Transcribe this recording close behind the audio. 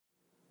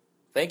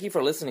Thank you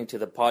for listening to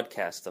the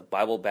podcast of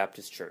Bible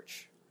Baptist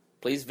Church.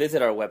 Please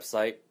visit our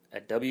website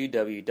at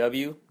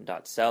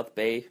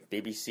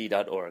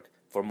www.southbaybbc.org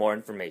for more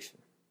information.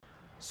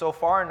 So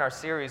far in our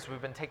series, we've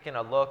been taking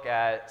a look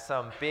at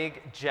some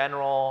big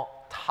general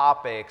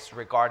topics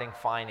regarding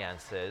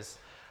finances.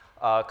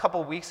 A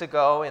couple weeks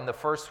ago, in the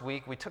first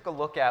week, we took a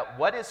look at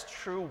what is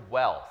true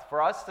wealth.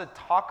 For us to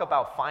talk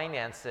about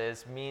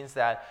finances means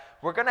that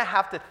we're going to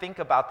have to think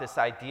about this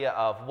idea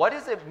of what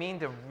does it mean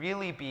to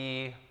really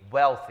be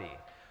wealthy?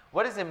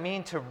 What does it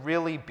mean to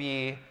really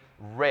be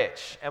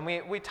rich? And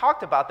we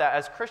talked about that.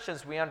 As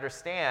Christians, we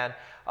understand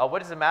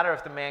what does it matter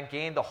if the man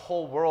gained the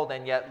whole world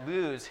and yet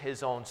lose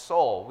his own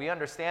soul? We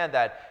understand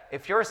that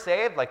if you're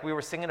saved, like we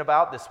were singing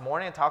about this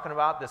morning, talking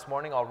about this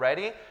morning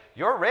already,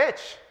 you're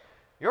rich.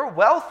 You're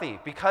wealthy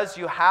because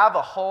you have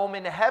a home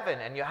in heaven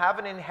and you have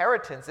an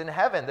inheritance in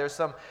heaven. There's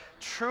some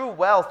true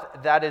wealth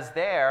that is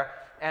there.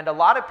 And a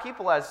lot of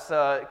people, as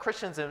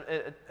Christians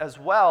as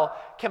well,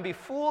 can be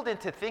fooled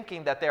into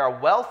thinking that they are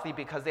wealthy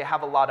because they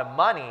have a lot of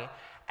money.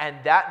 And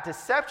that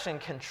deception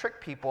can trick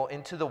people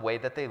into the way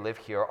that they live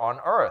here on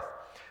earth.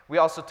 We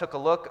also took a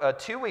look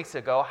 2 weeks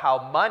ago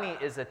how money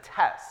is a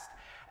test.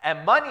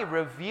 And money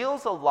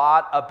reveals a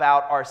lot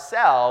about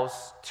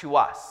ourselves to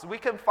us. We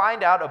can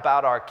find out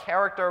about our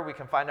character, we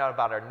can find out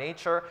about our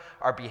nature,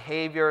 our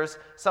behaviors,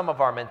 some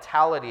of our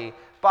mentality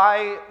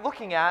by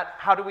looking at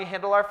how do we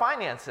handle our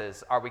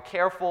finances. Are we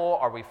careful?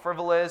 Are we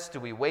frivolous? Do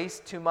we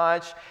waste too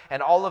much?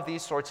 And all of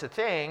these sorts of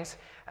things.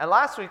 And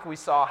last week we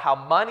saw how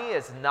money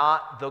is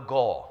not the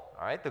goal.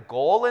 All right? The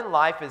goal in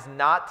life is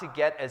not to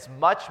get as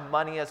much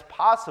money as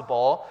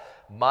possible.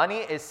 Money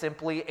is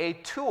simply a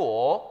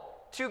tool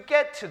to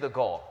get to the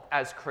goal.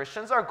 As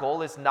Christians, our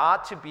goal is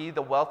not to be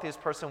the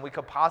wealthiest person we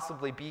could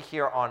possibly be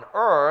here on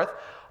earth.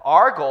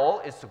 Our goal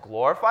is to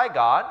glorify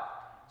God,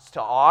 to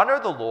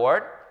honor the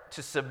Lord,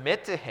 to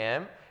submit to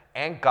Him,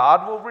 and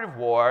God will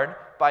reward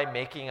by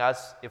making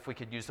us, if we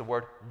could use the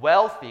word,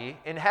 wealthy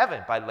in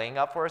heaven, by laying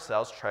up for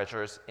ourselves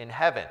treasures in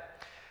heaven.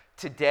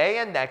 Today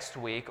and next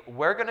week,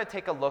 we're going to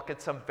take a look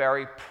at some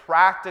very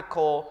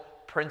practical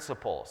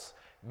principles,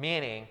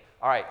 meaning,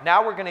 all right,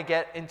 now we're going to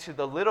get into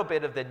the little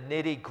bit of the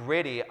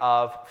nitty-gritty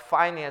of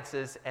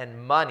finances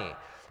and money.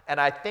 And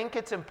I think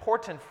it's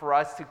important for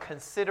us to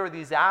consider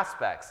these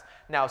aspects.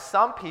 Now,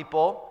 some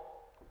people,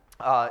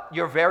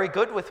 you're very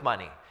good with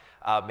money.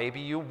 Maybe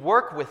you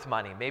work with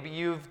money. Maybe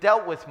you've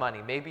dealt with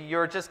money. Maybe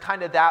you're just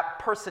kind of that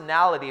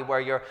personality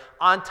where you're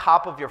on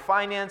top of your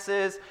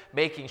finances,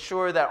 making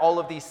sure that all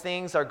of these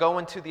things are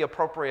going to the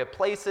appropriate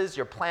places.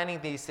 You're planning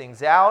these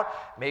things out.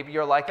 Maybe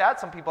you're like that.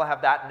 Some people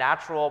have that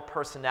natural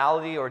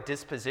personality or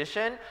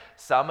disposition.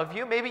 Some of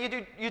you,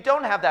 maybe you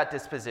don't have that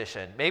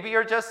disposition. Maybe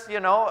you're just,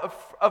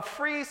 a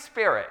free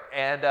spirit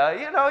and,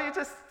 you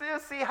just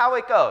see how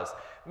it goes.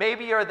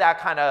 Maybe you're that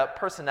kind of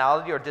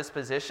personality or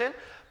disposition.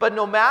 But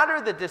no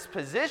matter the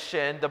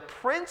disposition, the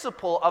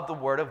principle of the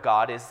Word of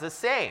God is the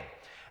same.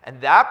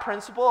 And that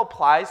principle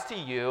applies to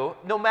you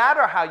no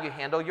matter how you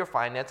handle your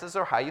finances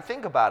or how you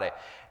think about it.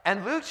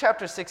 And Luke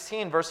chapter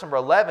 16, verse number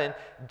 11,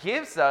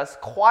 gives us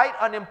quite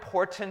an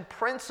important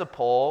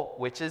principle,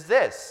 which is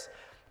this,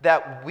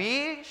 that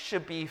we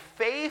should be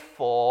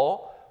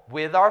faithful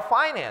with our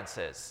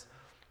finances.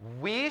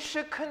 We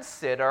should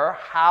consider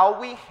how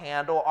we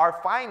handle our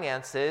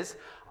finances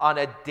on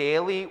a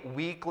daily,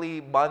 weekly,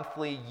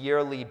 monthly,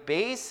 yearly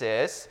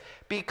basis,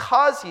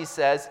 because he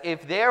says,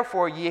 if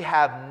therefore ye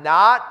have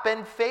not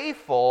been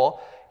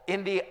faithful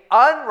in the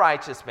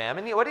unrighteous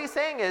mammon, what he's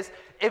saying is,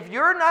 if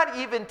you're not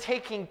even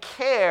taking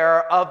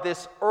care of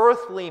this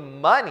earthly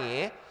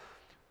money,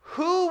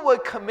 who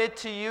would commit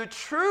to you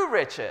true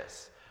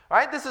riches? All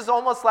right, this is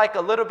almost like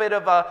a little bit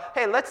of a,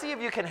 hey, let's see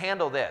if you can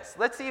handle this.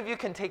 Let's see if you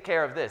can take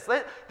care of this.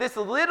 This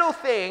little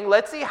thing,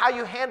 let's see how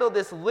you handle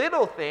this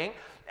little thing.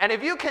 And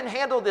if you can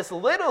handle this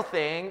little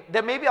thing,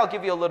 then maybe I'll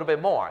give you a little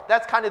bit more.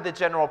 That's kind of the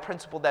general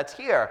principle that's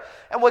here.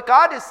 And what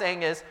God is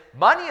saying is,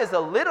 money is a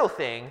little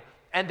thing,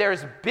 and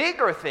there's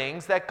bigger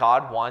things that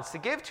God wants to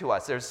give to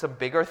us. There's some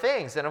bigger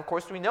things. And of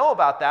course, we know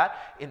about that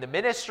in the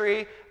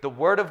ministry, the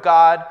Word of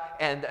God,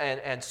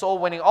 and soul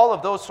winning, all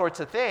of those sorts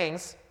of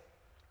things.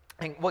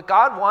 And what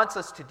God wants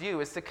us to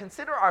do is to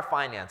consider our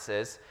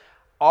finances.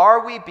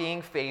 Are we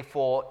being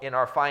faithful in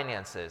our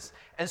finances?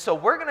 And so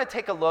we're going to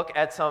take a look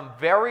at some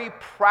very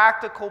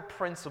practical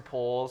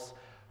principles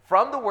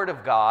from the Word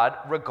of God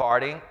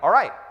regarding, all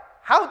right,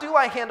 how do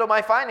I handle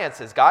my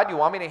finances? God, you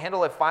want me to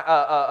handle it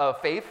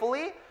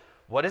faithfully?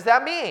 What does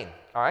that mean?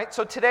 All right,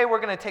 so today we're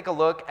going to take a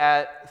look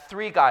at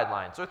 3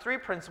 guidelines, or 3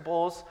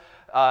 principles,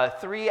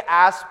 3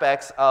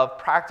 aspects of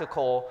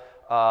practical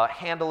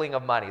handling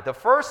of money. The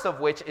first of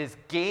which is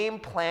game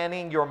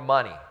planning your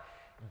money.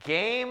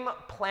 Game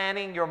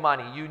planning your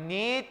money. You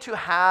need to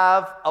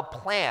have a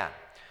plan.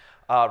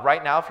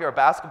 Right now, if you're a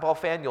basketball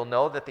fan, you'll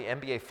know that the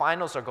NBA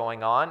Finals are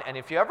going on. And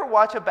if you ever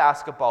watch a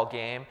basketball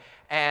game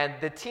and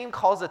the team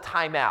calls a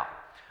timeout,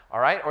 all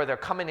right, or they're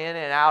coming in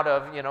and out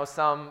of,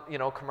 some,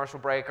 commercial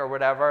break or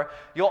whatever,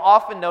 you'll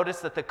often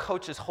notice that the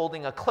coach is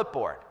holding a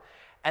clipboard.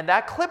 And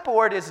that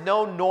clipboard is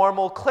no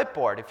normal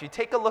clipboard. If you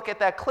take a look at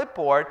that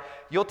clipboard,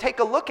 you'll take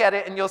a look at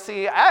it and you'll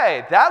see,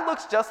 hey, that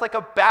looks just like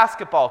a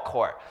basketball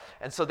court.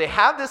 And so they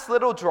have this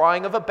little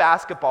drawing of a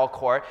basketball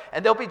court,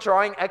 and they'll be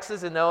drawing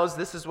X's and O's.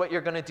 This is what you're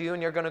going to do,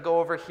 and you're going to go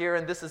over here,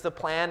 and this is the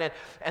plan.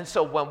 And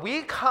so when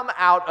we come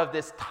out of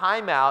this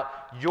timeout,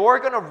 you're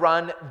going to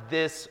run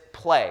this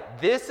play.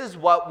 This is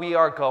what we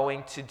are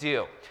going to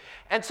do.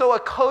 And so a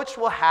coach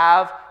will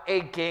have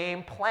a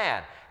game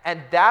plan.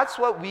 And that's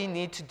what we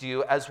need to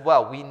do as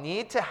well. We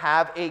need to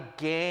have a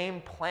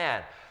game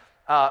plan.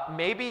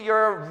 Maybe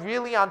you're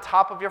really on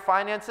top of your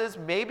finances.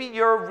 Maybe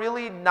you're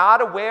really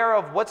not aware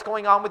of what's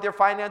going on with your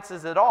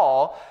finances at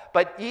all.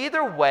 But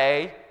either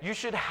way, you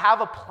should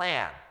have a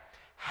plan.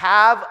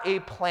 Have a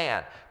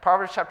plan.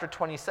 Proverbs chapter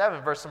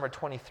 27, verse number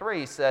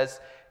 23 says,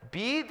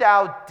 "Be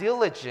thou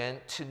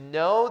diligent to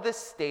know the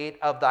state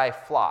of thy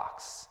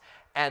flocks,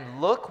 and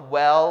look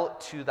well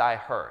to thy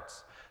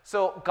herds."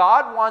 So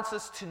God wants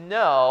us to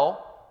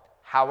know,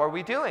 how are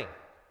we doing?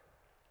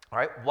 All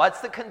right,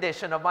 what's the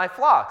condition of my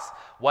flocks?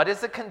 What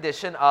is the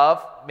condition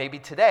of, maybe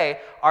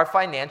today, our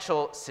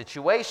financial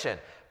situation?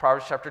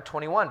 Proverbs chapter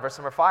 21, verse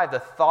number 5, "The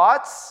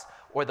thoughts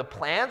or the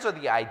plans or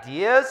the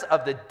ideas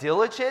of the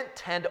diligent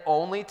tend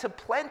only to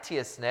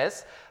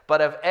plenteousness,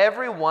 but of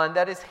everyone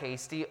that is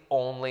hasty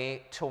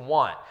only to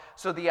want."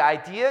 So the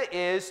idea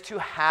is to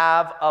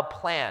have a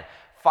plan.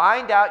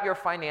 Find out your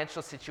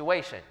financial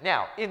situation.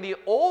 Now, in the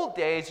old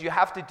days, you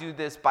have to do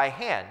this by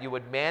hand. You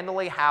would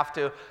manually have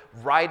to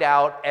write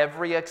out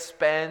every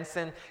expense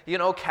and,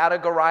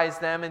 categorize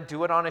them and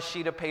do it on a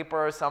sheet of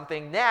paper or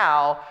something.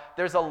 Now,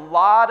 there's a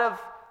lot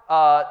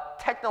of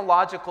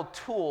technological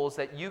tools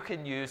that you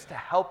can use to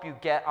help you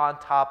get on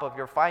top of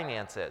your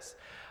finances.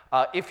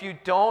 If you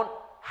don't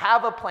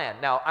have a plan,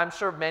 now, I'm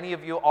sure many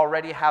of you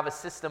already have a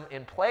system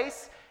in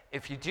place.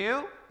 If you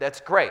do,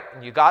 that's great.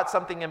 And you got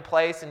something in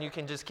place and you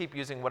can just keep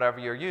using whatever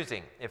you're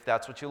using if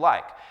that's what you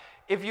like.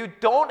 If you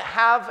don't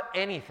have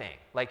anything,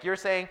 like you're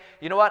saying,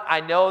 you know what, I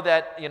know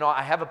that,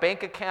 I have a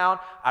bank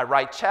account, I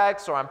write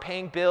checks or I'm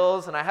paying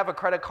bills and I have a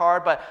credit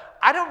card, but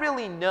I don't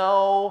really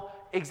know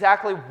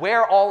exactly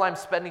where all I'm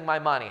spending my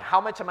money.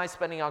 How much am I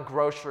spending on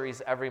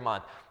groceries every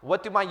month?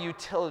 What do my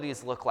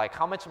utilities look like?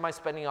 How much am I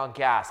spending on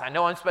gas? I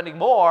know I'm spending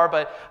more,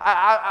 but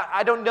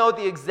I don't know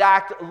the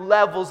exact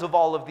levels of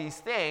all of these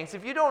things.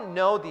 If you don't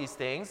know these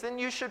things, then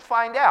you should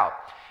find out.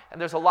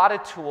 And there's a lot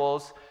of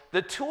tools.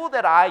 The tool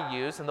that I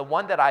use, and the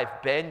one that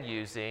I've been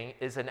using,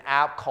 is an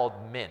app called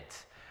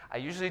Mint. I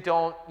usually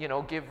don't,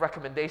 give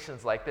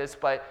recommendations like this,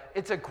 but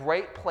it's a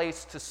great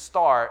place to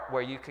start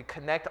where you can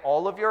connect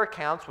all of your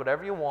accounts,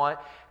 whatever you want,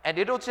 and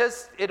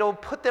it'll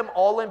put them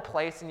all in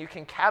place and you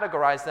can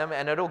categorize them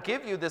and it'll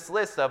give you this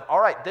list of,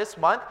 all right, this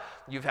month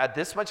you've had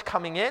this much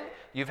coming in,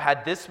 you've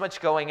had this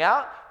much going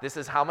out, this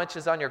is how much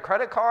is on your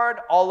credit card,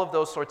 all of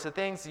those sorts of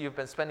things. You've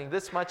been spending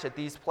this much at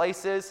these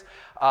places.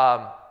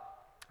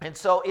 And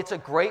so it's a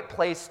great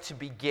place to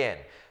begin.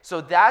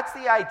 So that's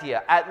the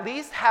idea. At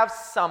least have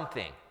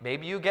something.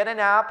 Maybe you get an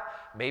app.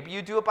 Maybe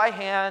you do it by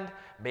hand.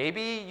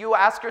 Maybe you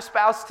ask your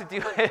spouse to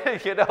do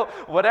it.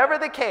 Whatever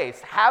the case,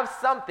 have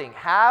something.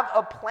 Have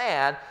a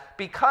plan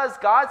because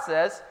God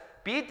says,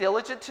 be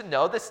diligent to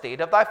know the state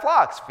of thy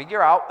flocks.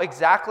 Figure out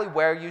exactly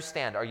where you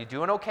stand. Are you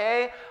doing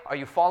okay? Are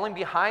you falling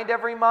behind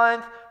every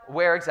month?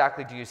 Where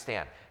exactly do you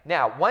stand?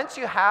 Now, once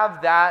you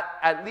have that,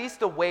 at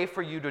least a way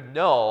for you to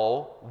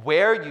know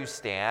where you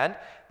stand,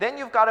 then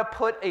you've got to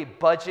put a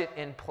budget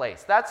in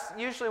place. That's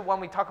usually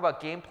when we talk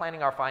about game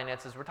planning our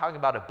finances, we're talking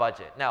about a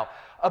budget. Now,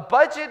 a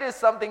budget is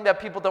something that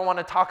people don't want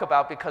to talk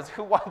about because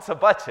who wants a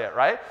budget,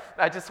 right?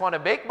 I just want to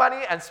make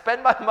money and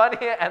spend my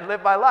money and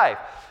live my life.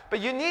 But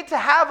you need to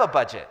have a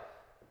budget.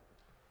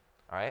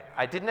 All right?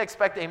 I didn't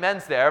expect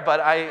amens there, but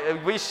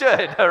we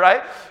should, all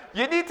right?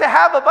 You need to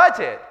have a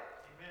budget.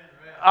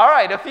 All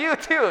right, a few,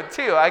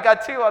 two. I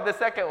got two on the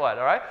second one,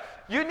 all right?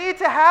 You need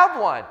to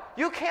have one.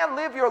 You can't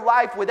live your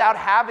life without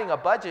having a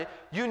budget.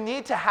 You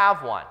need to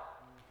have one.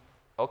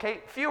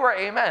 Okay, fewer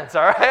amens,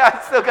 all right? I'm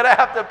still going to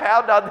have to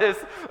pound on this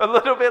a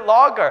little bit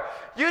longer.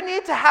 You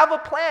need to have a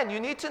plan.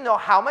 You need to know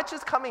how much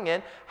is coming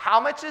in,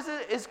 how much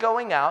is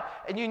going out,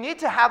 and you need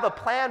to have a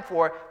plan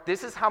for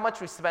this is how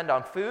much we spend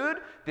on food,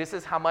 this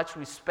is how much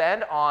we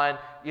spend on,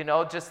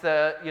 just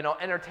the,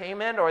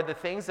 entertainment or the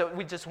things that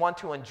we just want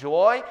to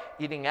enjoy,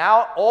 eating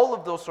out, all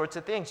of those sorts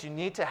of things. You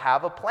need to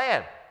have a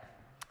plan.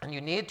 And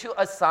you need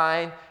to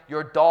assign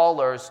your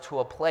dollars to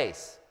a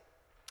place.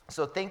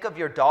 So think of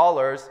your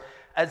dollars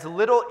as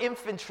little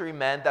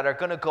infantrymen that are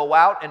going to go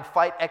out and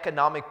fight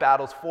economic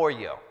battles for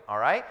you, all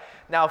right?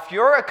 Now, if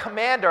you're a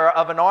commander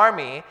of an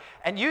army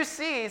and you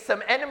see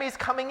some enemies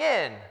coming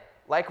in,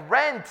 like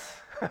rent,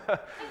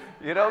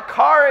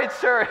 car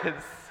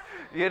insurance,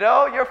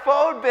 your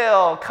phone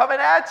bill coming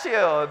at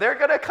you, they're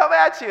going to come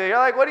at you. You're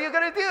like, what are you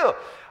going to do?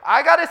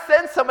 I got to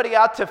send somebody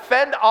out to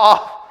fend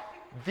off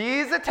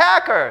these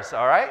attackers,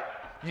 all right?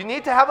 You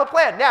need to have a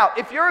plan. Now,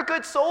 if you're a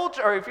good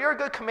soldier or if you're a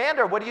good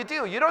commander, what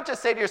do? You don't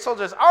just say to your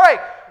soldiers, all right,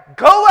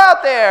 Go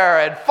out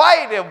there and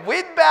fight and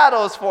win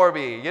battles for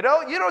me. You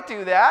know, you don't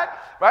do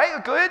that, right?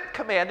 A good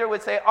commander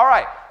would say, all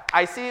right,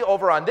 I see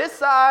over on this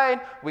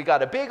side, we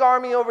got a big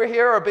army over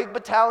here, or a big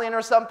battalion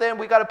or something.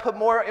 We got to put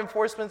more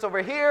enforcements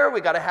over here. We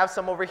got to have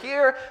some over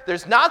here.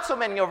 There's not so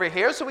many over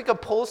here, so we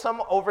could pull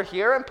some over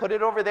here and put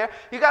it over there.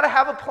 You got to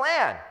have a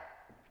plan.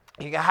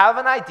 You have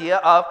an idea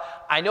of,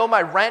 I know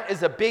my rent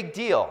is a big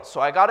deal,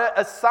 so I got to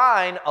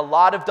assign a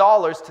lot of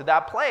dollars to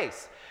that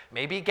place.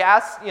 Maybe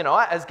gas, you know,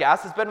 as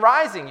gas has been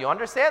rising, you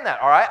understand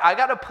that, all right? I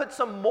got to put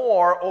some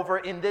more over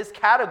in this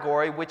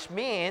category, which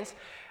means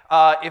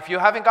if you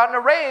haven't gotten a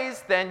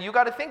raise, then you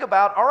got to think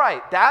about, all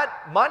right,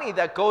 that money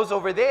that goes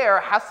over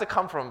there has to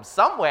come from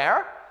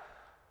somewhere.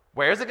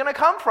 Where is it going to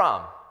come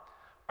from?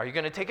 Are you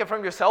going to take it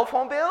from your cell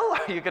phone bill?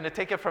 Are you going to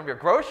take it from your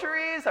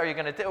groceries? Where are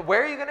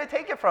you going to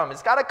take it from?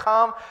 It's got to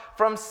come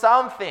from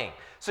something.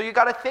 So you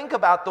got to think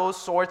about those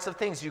sorts of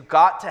things. You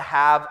got to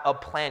have a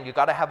plan. You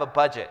got to have a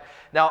budget.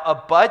 Now, a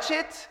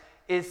budget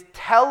is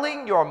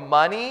telling your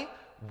money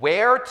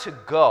where to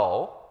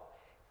go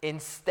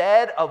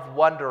instead of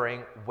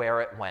wondering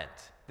where it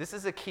went. This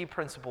is a key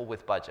principle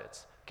with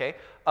budgets. Okay?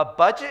 A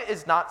budget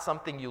is not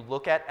something you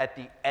look at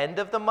the end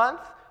of the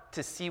month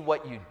to see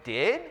what you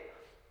did.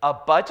 A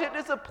budget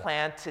is a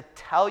plan to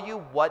tell you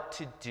what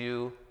to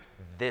do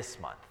this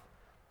month,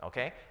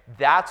 okay?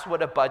 That's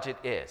what a budget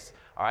is,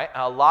 all right?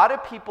 And a lot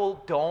of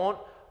people don't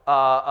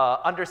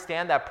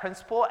understand that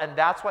principle, and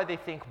that's why they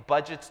think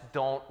budgets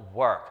don't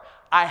work.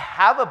 I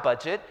have a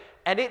budget,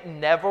 and it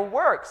never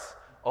works,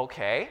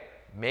 okay?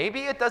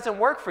 Maybe it doesn't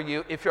work for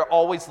you if you're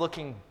always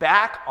looking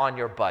back on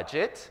your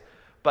budget,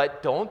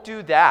 but don't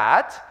do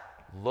that.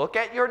 Look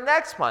at your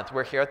next month.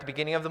 We're here at the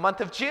beginning of the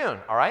month of June,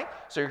 all right?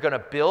 So you're going to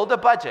build a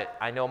budget.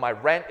 I know my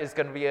rent is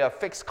going to be a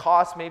fixed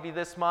cost maybe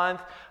this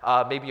month.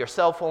 Maybe your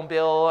cell phone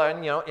bill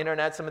and, you know,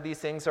 internet, some of these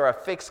things are a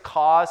fixed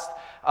cost.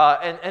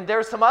 And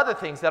there's some other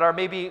things that are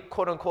maybe,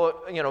 quote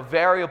unquote, you know,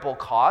 variable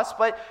costs.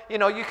 But, you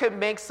know, you could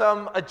make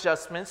some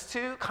adjustments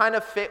to kind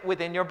of fit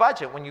within your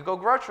budget when you go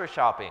grocery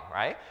shopping,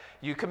 right?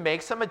 You can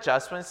make some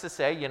adjustments to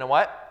say, you know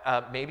what,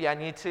 maybe I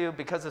need to,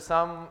 because of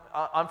some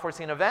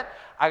unforeseen event,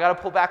 I got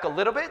to pull back a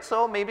little bit.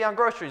 So maybe on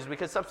groceries, we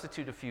could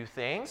substitute a few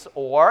things.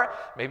 Or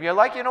maybe you're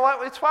like, you know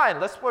what, it's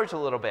fine. Let's splurge a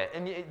little bit.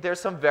 And there's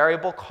some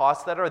variable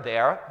costs that are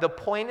there. The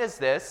point is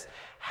this: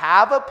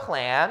 have a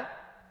plan,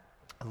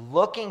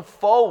 looking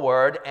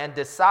forward, and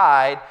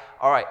decide,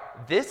 all right,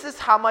 this is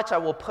how much I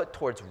will put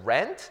towards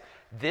rent.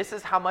 This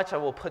is how much I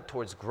will put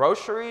towards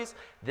groceries.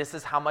 This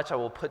is how much I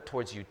will put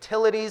towards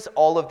utilities,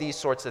 all of these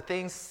sorts of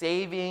things,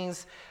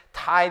 savings,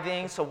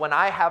 tithing. So when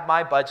I have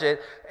my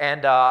budget,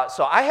 and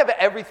so I have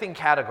everything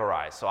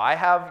categorized. So I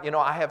have, you know,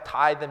 I have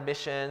tithe and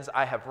missions,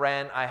 I have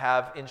rent, I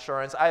have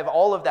insurance, I have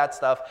all of that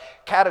stuff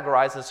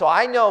categorized. And so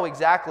I know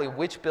exactly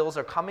which bills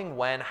are coming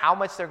when, how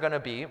much they're going to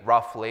be,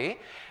 roughly.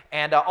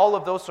 And all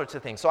of those sorts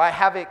of things. So I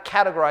have it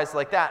categorized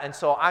like that. And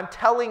so I'm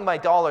telling my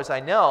dollars, I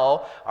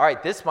know, all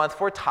right, this month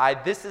for tithe,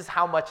 this is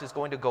how much is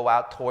going to go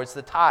out towards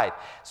the tithe.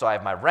 So I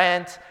have my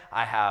rent,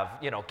 I have,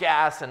 you know,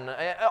 gas, and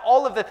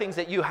all of the things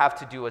that you have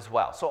to do as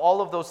well. So all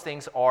of those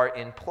things are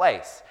in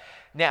place.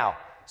 Now,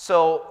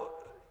 so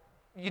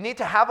you need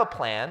to have a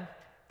plan,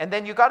 and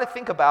then you got to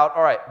think about,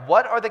 all right,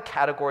 what are the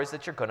categories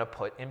that you're going to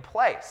put in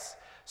place?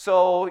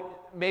 So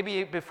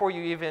maybe before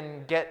you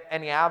even get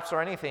any apps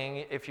or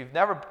anything, if you've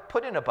never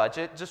put in a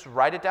budget, just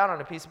write it down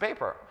on a piece of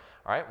paper.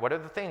 All right, what are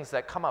the things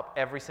that come up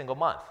every single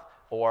month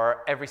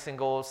or every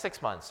single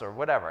 6 months or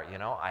whatever? You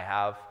know, I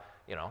have,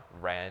 you know,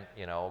 rent,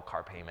 you know,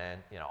 car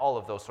payment, you know, all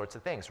of those sorts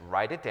of things.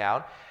 Write it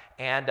down.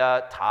 And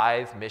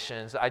tithe,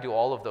 missions, I do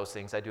all of those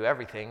things. I do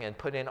everything and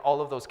put in all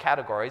of those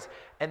categories.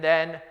 And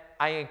then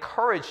I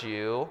encourage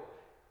you,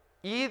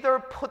 either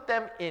put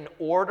them in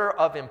order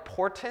of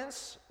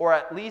importance or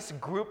at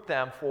least group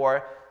them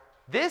for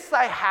this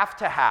I have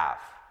to have,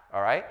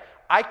 all right?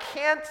 I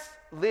can't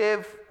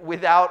live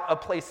without a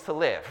place to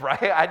live,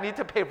 right? I need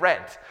to pay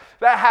rent.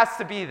 That has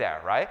to be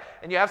there, right?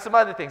 And you have some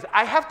other things.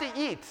 I have to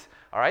eat,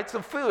 all right? So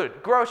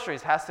food,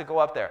 groceries has to go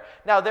up there.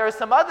 Now, there are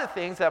some other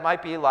things that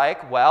might be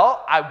like,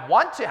 well, I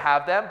want to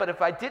have them, but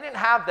if I didn't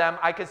have them,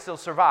 I could still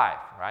survive,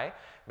 right?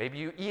 Maybe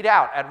you eat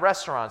out at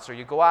restaurants or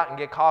you go out and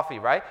get coffee,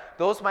 right?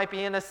 Those might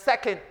be in a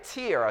second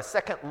tier, a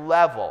second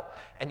level.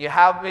 And you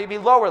have maybe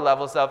lower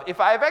levels of, if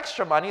I have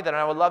extra money, then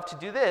I would love to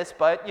do this,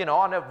 but, you know,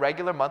 on a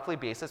regular monthly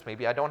basis,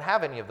 maybe I don't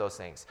have any of those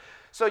things.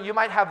 So you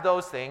might have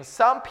those things.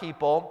 Some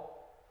people,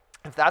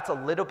 if that's a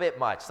little bit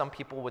much, some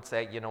people would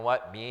say, you know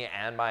what, me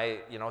and my,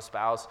 you know,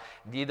 spouse,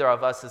 neither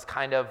of us is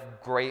kind of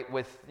great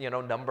with, you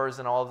know, numbers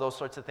and all of those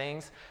sorts of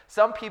things.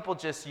 Some people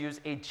just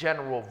use a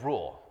general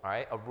rule, all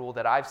right? A rule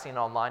that I've seen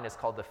online is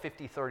called the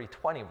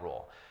 50-30-20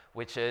 rule,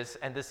 which is,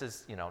 and this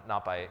is,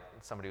 not by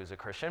somebody who's a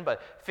Christian,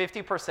 but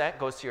 50%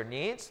 goes to your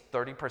needs,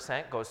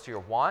 30% goes to your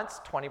wants,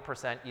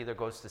 20% either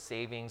goes to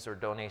savings or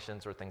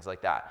donations or things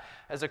like that.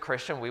 As a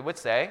Christian, we would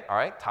say, all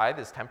right, tithe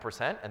is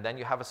 10%, and then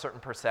you have a certain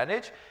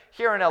percentage.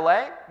 Here in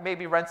LA,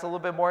 maybe rent's a little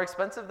bit more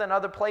expensive than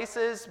other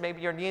places,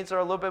 maybe your needs are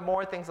a little bit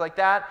more, things like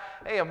that.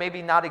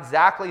 Maybe not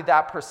exactly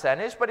that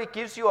percentage, but it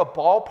gives you a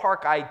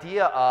ballpark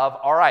idea of,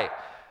 all right,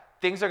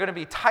 things are going to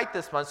be tight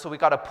this month, so we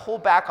got to pull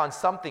back on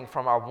something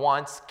from our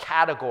wants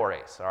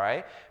categories, all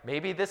right?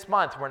 Maybe this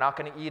month we're not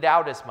going to eat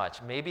out as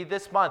much. Maybe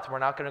this month we're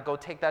not going to go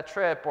take that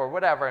trip or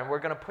whatever, and we're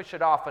going to push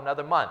it off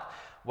another month,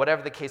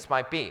 whatever the case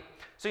might be.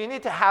 So you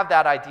need to have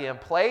that idea in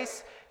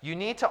place. You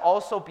need to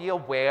also be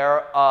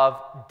aware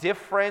of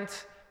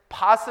different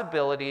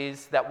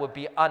possibilities that would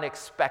be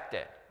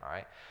unexpected, all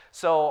right?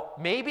 So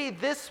maybe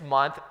this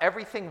month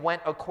everything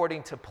went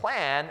according to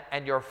plan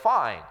and you're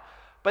fine.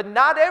 But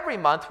not every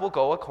month will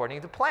go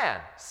according to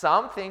plan.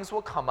 Some things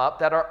will come up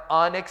that are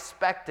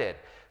unexpected.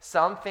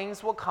 Some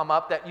things will come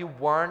up that you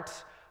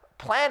weren't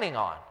planning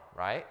on,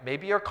 right?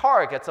 Maybe your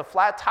car gets a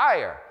flat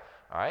tire,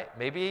 all right?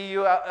 Maybe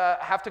you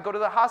have to go to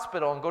the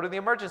hospital and go to the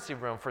emergency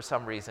room for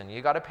some reason.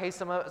 You got to pay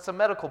some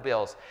medical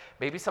bills.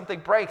 Maybe something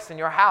breaks in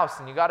your house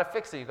and you got to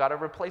fix it. You got to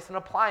replace an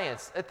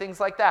appliance,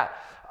 things like that.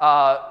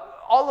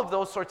 All of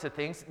those sorts of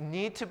things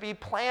need to be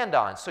planned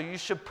on. So you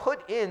should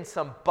put in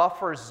some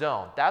buffer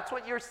zone. That's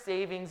what your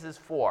savings is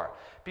for.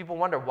 People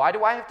wonder, why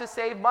do I have to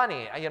save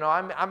money?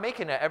 I'm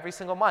making it every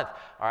single month.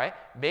 All right.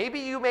 Maybe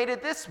you made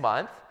it this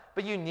month,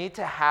 but you need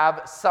to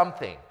have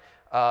something,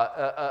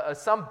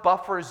 some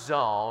buffer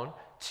zone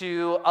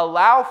to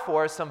allow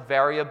for some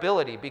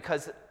variability,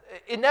 because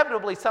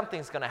inevitably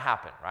something's going to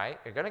happen, right?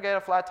 You're going to get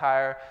a flat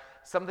tire.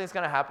 Something's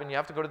going to happen. You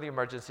have to go to the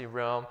emergency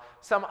room.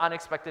 Some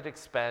unexpected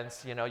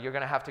expense. You're going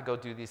to have to go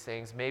do these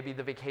things. Maybe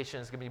the vacation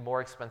is going to be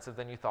more expensive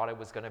than you thought it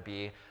was going to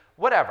be.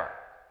 Whatever.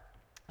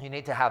 You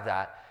need to have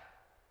that.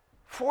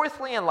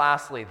 Fourthly and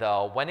lastly,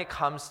 though, when it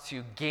comes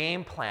to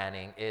game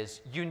planning,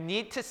 is you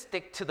need to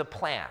stick to the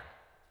plan.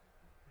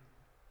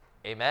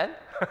 Amen?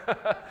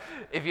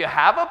 If you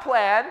have a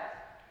plan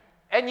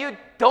and you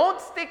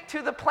don't stick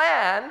to the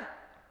plan,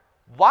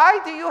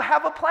 why do you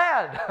have a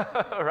plan,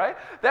 right?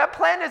 That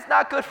plan is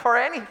not good for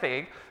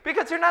anything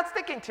because you're not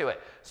sticking to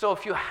it. So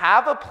if you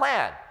have a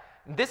plan,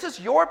 this is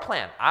your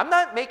plan. I'm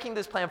not making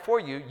this plan for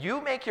you. You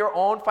make your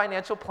own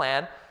financial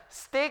plan.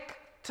 Stick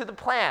to the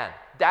plan.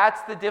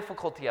 That's the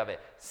difficulty of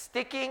it.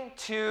 Sticking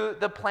to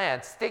the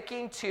plan.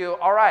 Sticking to,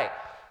 all right,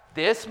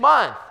 this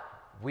month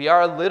we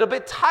are a little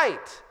bit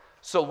tight.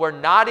 So we're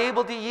not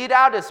able to eat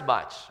out as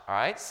much, all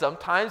right?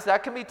 Sometimes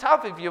that can be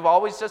tough if you've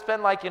always just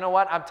been like, you know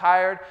what, I'm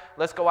tired,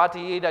 let's go out to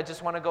eat, I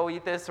just want to go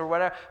eat this or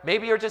whatever.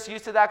 Maybe you're just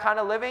used to that kind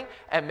of living,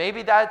 and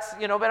maybe that's,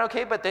 been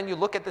okay, but then you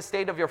look at the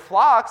state of your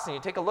flocks, and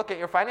you take a look at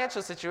your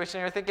financial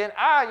situation, and you're thinking,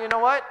 you know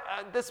what,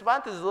 this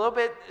month is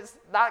it's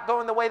not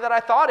going the way that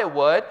I thought it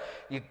would.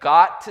 You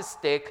got to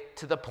stick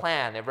to the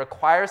plan. It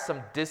requires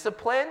some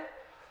discipline.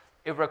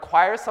 It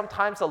requires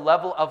sometimes a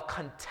level of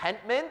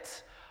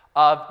contentment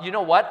of, you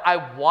know what, I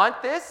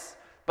want this,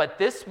 but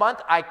this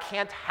month I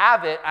can't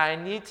have it. I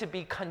need to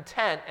be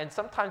content. And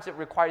sometimes it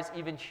requires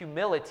even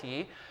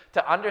humility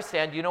to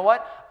understand, you know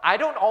what, I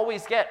don't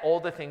always get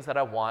all the things that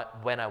I want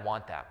when I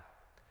want them.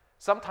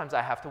 Sometimes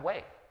I have to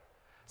wait.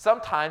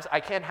 Sometimes I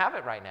can't have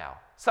it right now.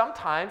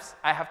 Sometimes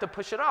I have to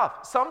push it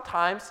off.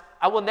 Sometimes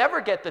I will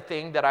never get the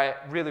thing that I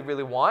really,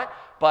 really want,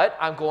 but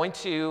I'm going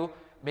to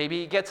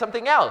maybe get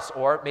something else,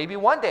 or maybe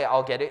one day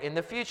I'll get it in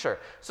the future.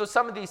 So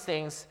some of these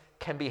things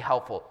can be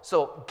helpful.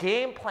 So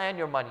game plan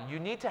your money. You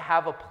need to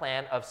have a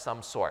plan of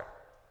some sort.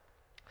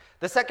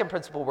 The second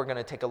principle we're going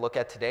to take a look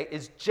at today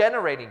is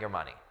generating your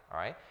money, all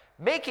right?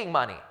 Making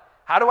money.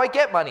 How do I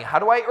get money? How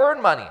do I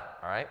earn money?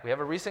 All right? We have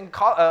a recent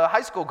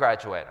high school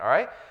graduate, all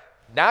right?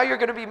 Now you're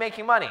going to be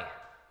making money.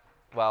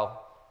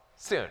 Well,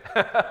 soon,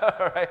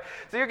 all right?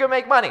 So you're going to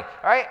make money,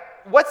 all right?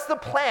 What's the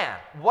plan?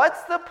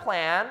 What's the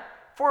plan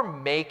for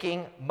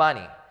making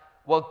money?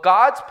 Well,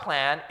 God's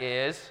plan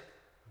is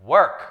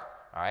work.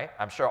 All right,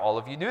 I'm sure all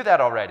of you knew that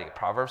already.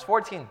 Proverbs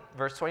 14,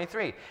 verse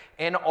 23.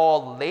 In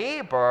all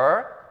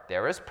labor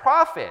there is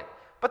profit,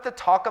 but the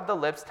talk of the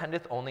lips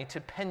tendeth only to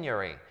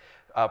penury.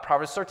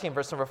 Proverbs 13,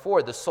 verse number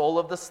 4. The soul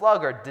of the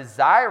sluggard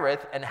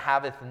desireth and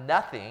haveth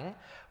nothing,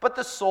 but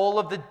the soul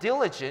of the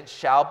diligent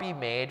shall be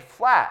made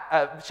fat.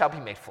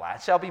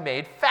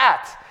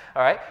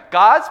 All right,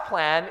 God's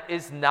plan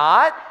is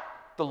not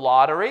the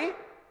lottery.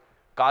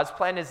 God's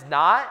plan is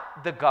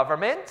not the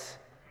government.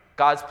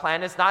 God's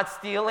plan is not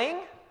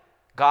stealing.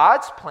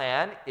 God's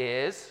plan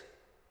is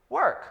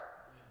work,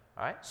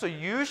 all right? So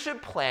you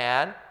should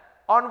plan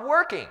on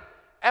working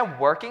and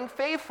working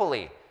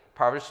faithfully.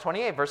 Proverbs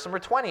 28, verse number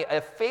 20,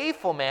 a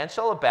faithful man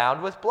shall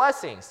abound with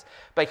blessings,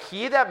 but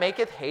he that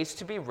maketh haste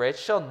to be rich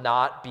shall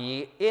not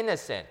be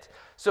innocent.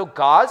 So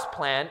God's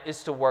plan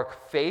is to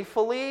work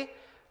faithfully,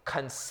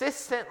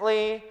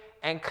 consistently,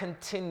 and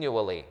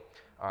continually,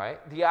 All right.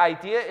 The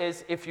idea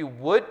is if you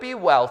would be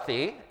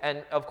wealthy,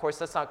 and of course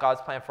that's not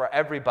God's plan for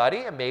everybody,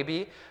 and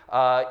maybe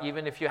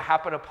even if you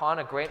happen upon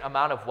a great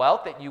amount of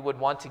wealth that you would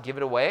want to give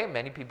it away.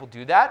 Many people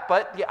do that.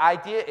 But the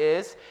idea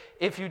is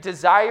if you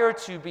desire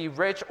to be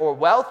rich or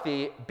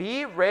wealthy,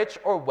 be rich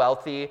or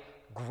wealthy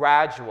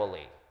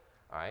gradually.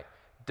 All right.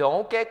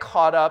 Don't get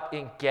caught up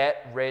in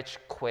get rich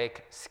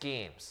quick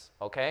schemes.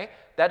 Okay.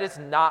 That is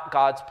not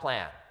God's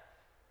plan.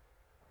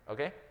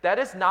 Okay. That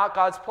is not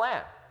God's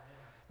plan.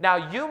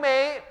 Now, you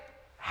may,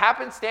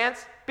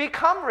 happenstance,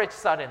 become rich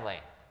suddenly,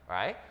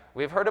 right?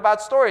 We've heard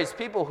about stories,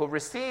 people who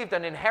received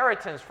an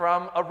inheritance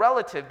from a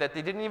relative that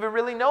they didn't even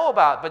really know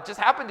about, but just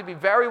happened to be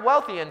very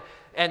wealthy,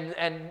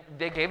 and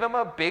they gave them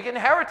a big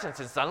inheritance,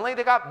 and suddenly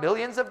they got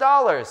millions of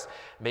dollars.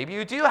 Maybe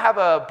you do have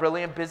a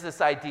brilliant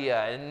business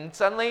idea, and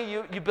suddenly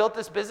you built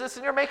this business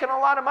and you're making a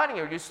lot of money,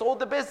 or you sold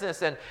the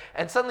business and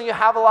suddenly you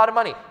have a lot of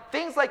money.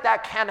 Things like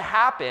that can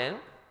happen.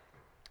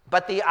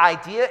 But the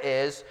idea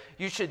is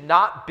you should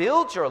not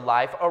build your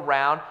life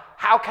around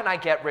how can I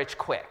get rich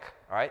quick,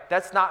 all right?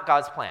 That's not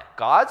God's plan.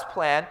 God's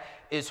plan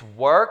is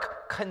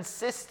work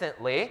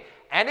consistently,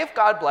 and if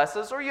God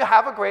blesses or you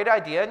have a great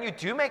idea and you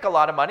do make a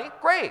lot of money,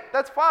 great,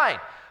 that's fine.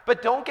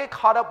 But don't get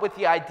caught up with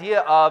the idea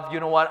of, you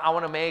know what, I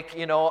want to make,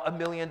 $1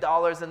 million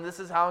and this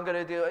is how I'm going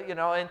to do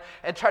it,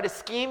 and try to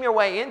scheme your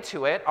way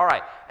into it. All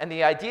right, and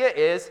the idea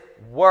is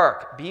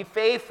work, be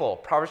faithful.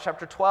 Proverbs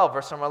chapter 12,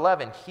 verse number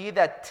 11. He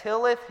that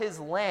tilleth his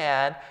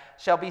land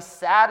shall be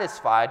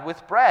satisfied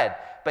with bread,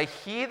 but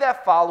he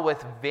that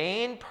followeth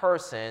vain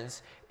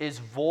persons is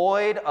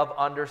void of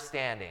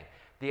understanding.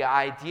 The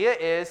idea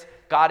is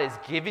God has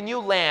given you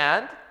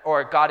land,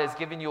 or God has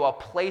given you a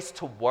place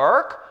to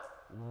work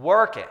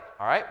it,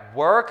 all right?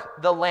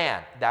 Work the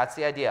land. That's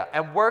the idea.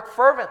 And work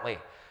fervently,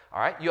 all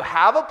right? You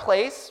have a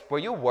place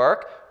where you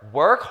work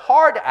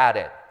hard at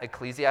it.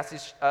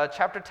 Ecclesiastes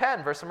chapter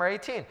 10, verse number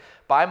 18.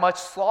 By much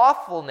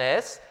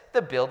slothfulness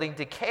the building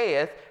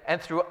decayeth,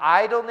 and through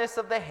idleness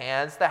of the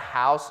hands the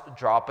house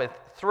droppeth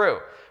through.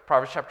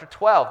 Proverbs chapter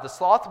 12.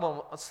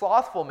 The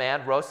slothful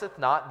man roasteth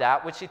not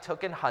that which he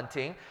took in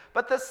hunting,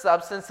 but the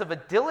substance of a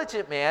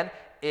diligent man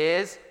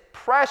is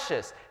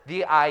precious.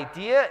 The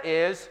idea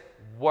is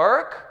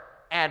work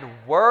and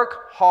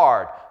work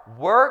hard.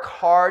 Work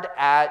hard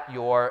at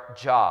your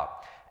job.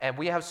 And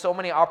we have so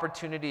many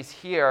opportunities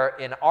here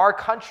in our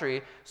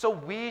country, so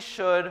we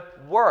should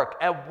work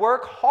and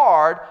work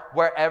hard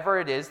wherever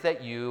it is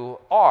that you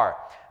are.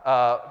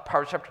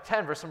 Proverbs chapter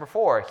 10, verse number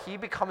 4. He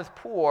becometh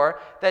poor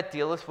that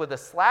dealeth with a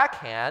slack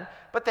hand,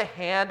 but the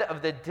hand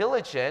of the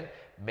diligent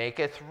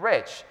maketh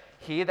rich.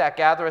 He that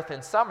gathereth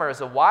in summer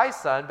is a wise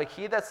son, but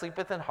he that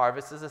sleepeth in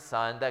harvest is a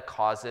son that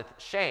causeth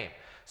shame.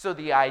 So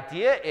the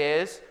idea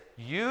is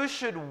you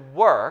should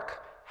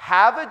work,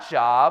 have a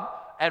job,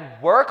 and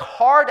work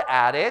hard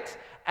at it,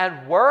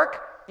 and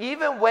work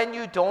even when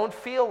you don't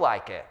feel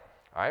like it.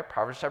 All right,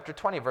 Proverbs chapter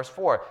 20, verse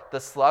 4. The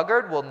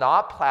sluggard will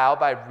not plow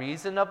by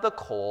reason of the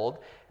cold,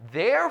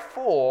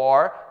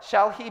 therefore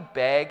shall he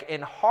beg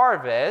in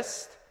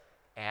harvest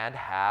and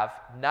have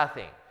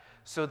nothing.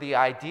 So the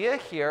idea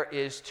here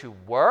is to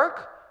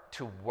work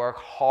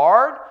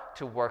hard,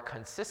 to work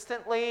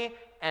consistently,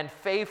 and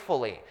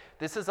faithfully.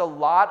 This is a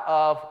lot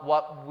of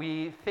what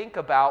we think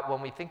about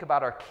when we think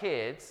about our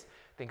kids.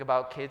 Think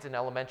about kids in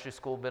elementary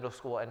school, middle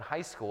school, and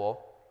high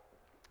school.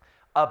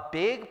 A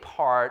big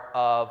part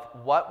of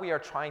what we are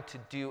trying to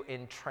do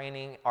in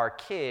training our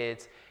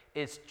kids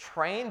is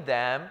train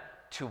them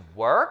to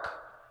work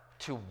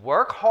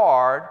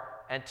hard,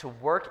 and to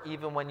work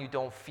even when you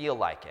don't feel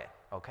like it.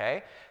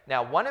 Okay?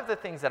 Now, one of the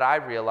things that I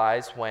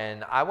realized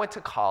when I went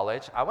to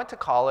college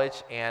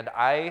and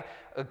I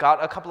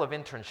got a couple of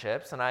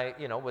internships, and I,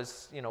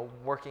 was,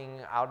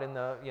 working out in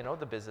the,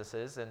 the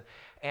businesses, and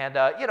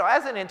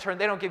as an intern,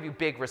 they don't give you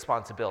big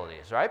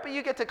responsibilities, right? But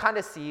you get to kind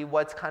of see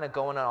what's kind of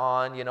going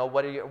on,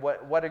 what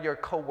are your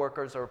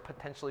coworkers or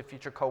potentially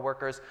future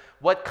coworkers,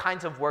 what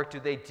kinds of work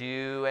do they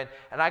do,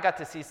 and I got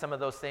to see some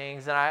of those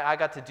things, and I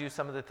got to do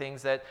some of the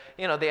things that,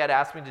 they had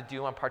asked me to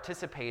do and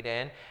participate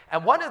in.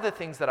 And one of the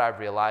things that I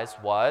realized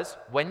was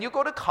when you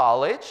go to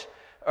college,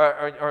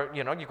 or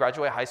you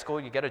graduate high school,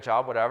 you get a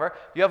job, whatever,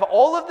 you have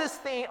all of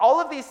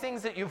these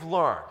things that you've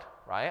learned,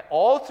 right?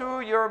 All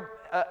through your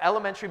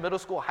elementary, middle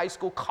school, high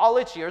school,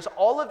 college years,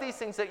 all of these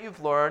things that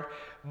you've learned,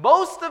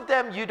 most of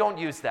them you don't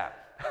use them,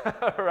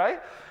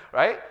 right?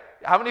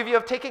 How many of you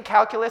have taken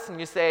calculus and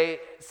you say,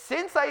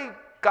 since I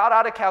got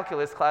out of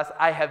calculus class,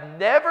 I have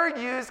never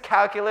used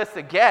calculus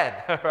again,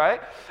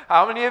 right?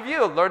 How many of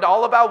you learned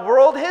all about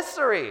world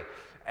history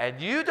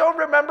and you don't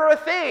remember a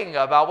thing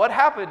about what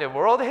happened in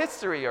world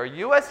history or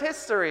U.S.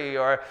 history,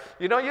 or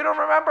you don't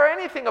remember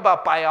anything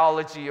about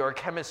biology or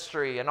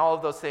chemistry and all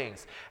of those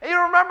things? And you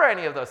don't remember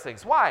any of those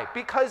things. Why?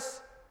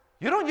 Because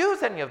you don't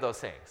use any of those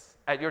things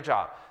at your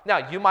job. Now,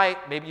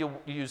 maybe you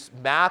use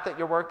math at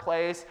your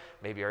workplace,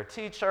 maybe you're a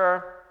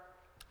teacher,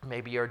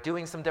 Maybe you're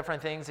doing some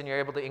different things and you're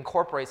able to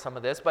incorporate some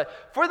of this.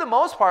 But for the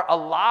most part, a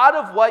lot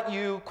of what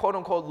you quote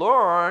unquote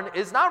learn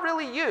is not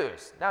really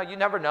used. Now, you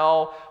never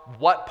know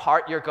what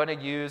part you're going to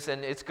use,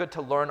 and it's good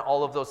to learn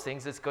all of those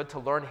things. It's good to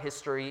learn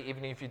history,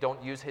 even if you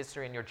don't use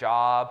history in your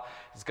job.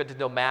 It's good to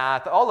know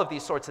math, all of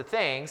these sorts of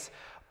things.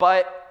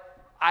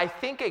 But I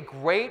think a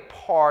great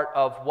part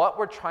of what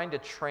we're trying to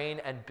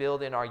train and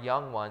build in our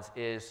young ones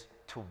is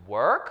to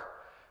work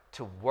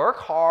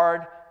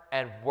hard,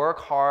 and work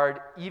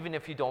hard even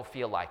if you don't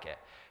feel like it.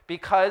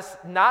 Because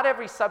not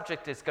every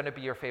subject is going to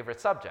be your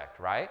favorite subject,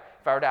 right?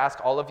 If I were to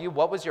ask all of you,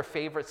 what was your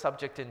favorite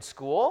subject in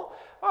school?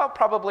 Well,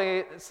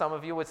 probably some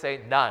of you would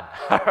say none,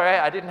 all right?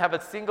 I didn't have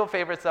a single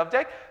favorite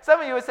subject. Some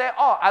of you would say,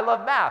 oh, I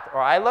love math, or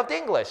I loved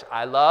English,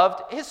 I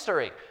loved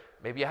history.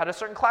 Maybe you had a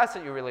certain class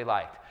that you really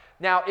liked.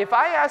 Now, if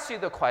I asked you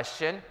the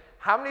question,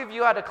 how many of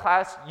you had a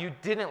class you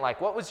didn't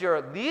like? What was your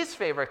least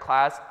favorite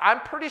class? I'm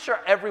pretty sure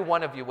every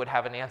one of you would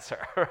have an answer,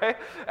 right?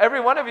 Every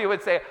one of you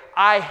would say,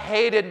 I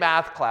hated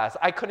math class.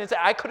 I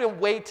couldn't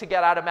wait to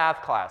get out of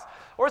math class.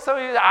 Or some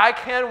of you, I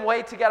can't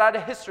wait to get out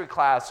of history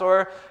class.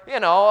 Or,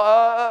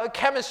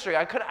 chemistry.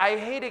 I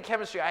hated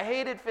chemistry. I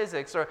hated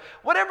physics. Or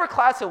whatever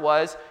class it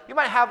was, you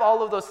might have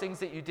all of those things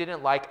that you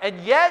didn't like.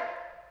 And yet,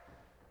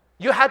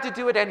 you had to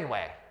do it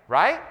anyway,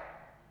 right?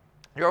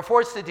 You were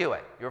forced to do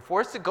it. You were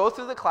forced to go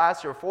through the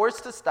class. You were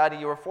forced to study.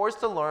 You were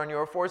forced to learn. You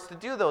were forced to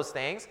do those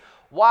things.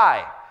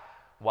 Why?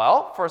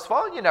 Well, first of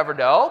all, you never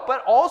know.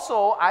 But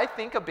also, I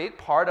think a big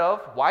part of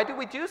why do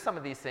we do some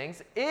of these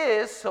things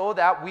is so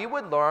that we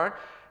would learn,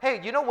 hey,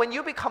 when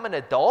you become an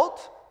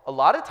adult, a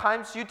lot of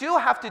times you do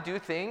have to do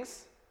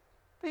things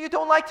that you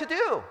don't like to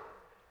do.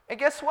 And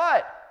guess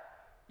what?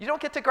 You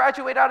don't get to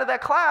graduate out of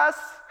that class.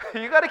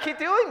 You got to keep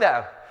doing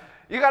them.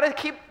 You got to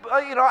keep,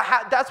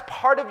 that's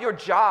part of your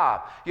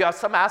job. You have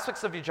some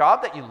aspects of your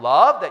job that you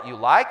love, that you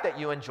like, that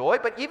you enjoy.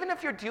 But even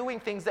if you're doing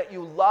things that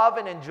you love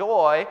and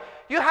enjoy,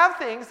 you have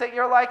things that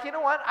you're like, you know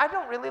what, I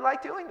don't really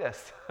like doing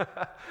this.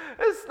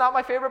 This is not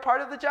my favorite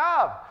part of the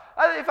job.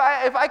 If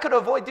I could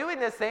avoid doing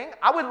this thing,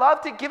 I would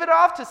love to give it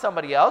off to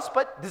somebody else,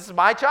 but this is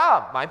my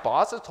job. My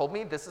boss has told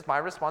me this is my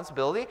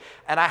responsibility,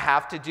 and I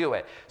have to do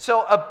it.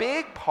 So a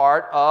big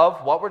part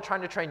of what we're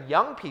trying to train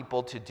young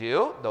people to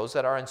do, those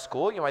that are in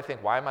school, you might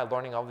think, why am I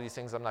learning all of these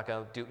things? I'm not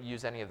going to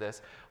use any of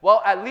this.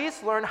 Well, at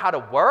least learn how to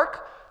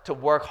work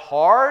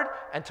hard,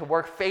 and to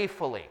work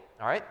faithfully.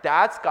 All right,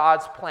 that's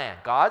God's plan.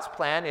 God's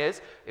plan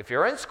is if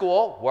you're in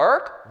school,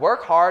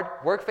 work hard,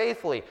 work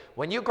faithfully.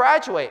 When you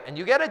graduate and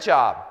you get a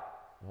job,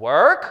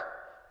 work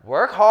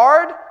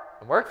hard,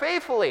 and work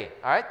faithfully.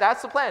 All right,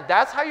 that's the plan.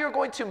 That's how you're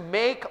going to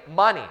make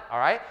money. All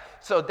right,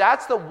 so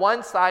that's the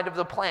one side of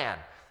the plan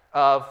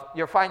of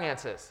your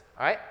finances.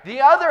 All right,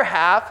 the other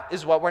half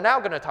is what we're now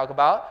going to talk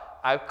about.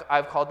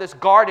 I've called this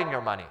guarding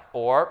your money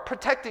or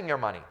protecting your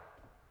money.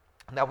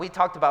 Now, we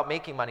talked about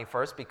making money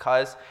first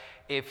because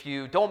if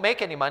you don't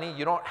make any money,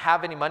 you don't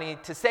have any money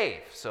to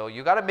save. So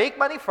you got to make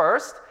money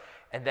first,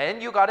 and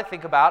then you got to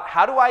think about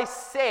how do I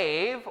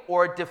save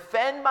or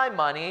defend my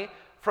money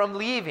from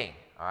leaving,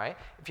 all right?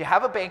 If you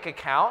have a bank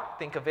account,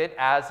 think of it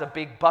as a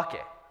big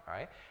bucket, all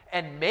right?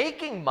 And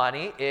making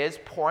money is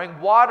pouring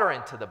water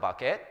into the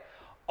bucket.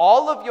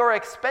 All of your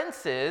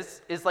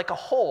expenses is like a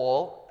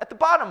hole at the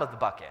bottom of the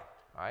bucket,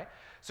 all right?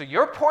 So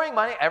you're pouring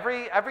money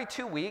every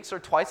 2 weeks or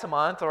twice a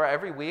month or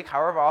every week,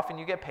 however often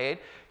you get paid.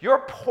 You're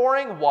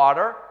pouring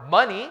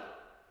money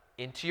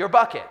into your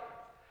bucket.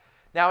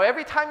 Now,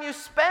 every time you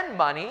spend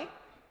money,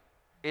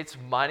 it's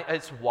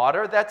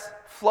water that's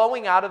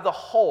flowing out of the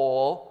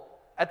hole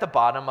at the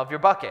bottom of your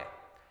bucket.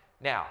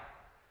 Now,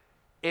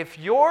 if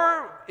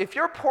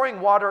you're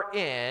pouring water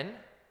in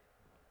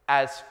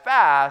as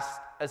fast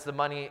as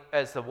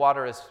the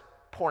water is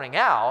pouring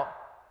out,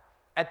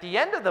 at the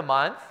end of the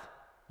month,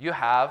 you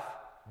have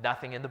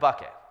nothing in the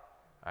bucket,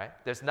 right?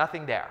 There's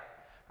nothing there,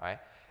 right?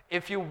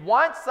 If you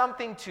want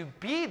something to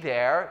be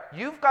there,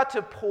 you've got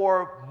to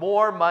pour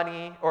more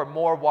money or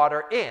more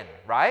water in,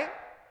 right?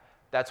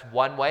 That's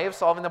one way of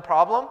solving the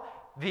problem.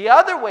 The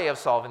other way of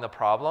solving the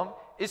problem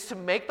is to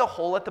make the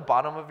hole at the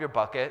bottom of your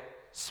bucket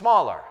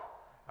smaller,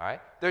 all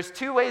right? There's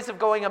two ways of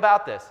going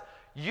about this.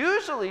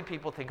 Usually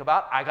people think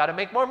about, I got to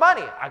make more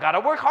money. I got to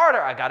work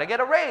harder. I got to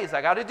get a raise.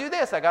 I got to do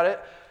this.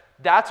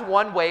 That's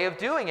one way of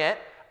doing it.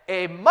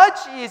 A much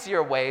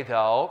easier way,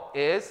 though,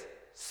 is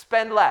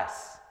spend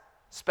less.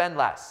 Spend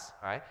less,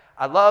 all right?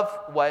 I love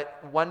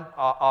what one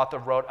author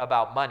wrote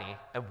about money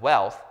and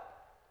wealth.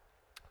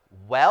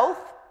 Wealth,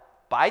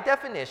 by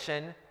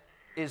definition,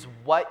 is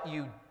what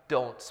you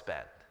don't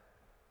spend,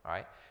 all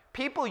right?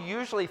 People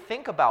usually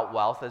think about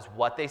wealth as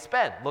what they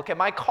spend. Look at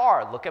my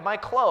car, look at my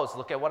clothes,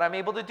 look at what I'm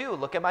able to do,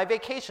 look at my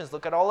vacations,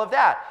 look at all of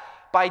that.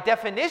 By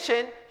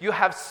definition, you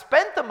have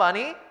spent the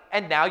money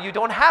and now you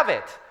don't have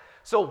it.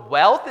 So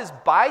wealth is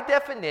by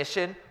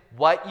definition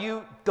what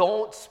you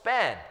don't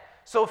spend.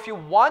 So if you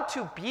want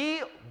to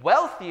be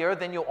wealthier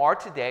than you are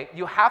today,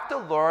 you have to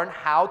learn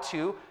how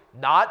to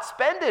not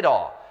spend it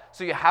all.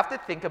 So you have to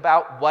think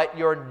about what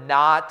you're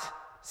not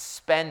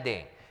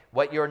spending.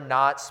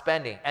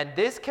 And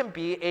this can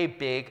be a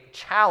big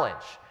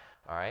challenge.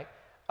 all right?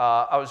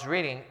 I was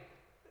reading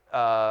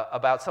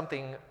about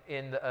something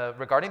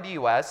regarding the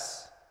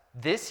U.S.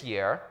 this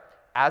year,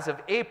 as of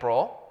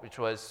April, which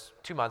was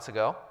 2 months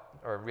ago,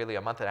 or really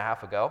a month and a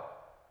half ago,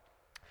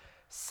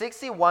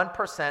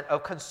 61%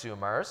 of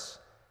consumers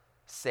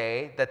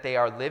say that they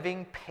are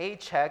living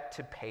paycheck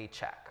to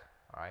paycheck,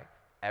 all right?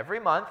 Every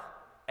month,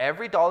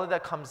 every dollar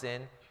that comes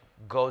in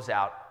goes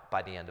out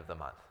by the end of the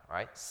month, all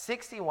right?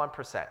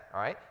 61%,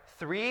 all right?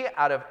 3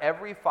 out of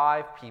every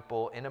 5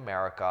 people in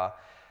America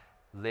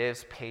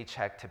lives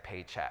paycheck to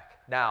paycheck.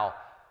 Now,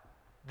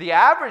 the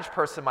average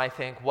person might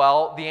think,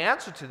 well, the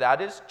answer to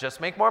that is just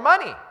make more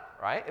money,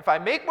 right? If I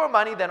make more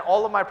money, then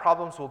all of my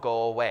problems will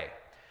go away.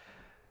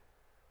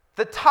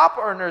 The top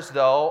earners,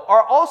 though,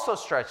 are also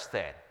stretched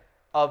thin.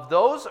 Of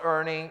those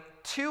earning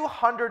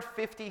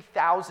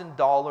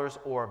 $250,000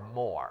 or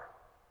more,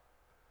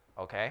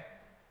 okay?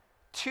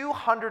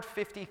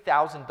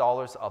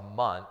 $250,000 a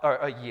month or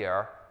a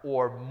year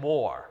or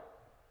more.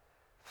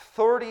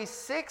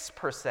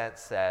 36%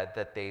 said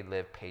that they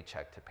live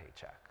paycheck to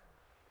paycheck,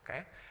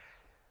 okay?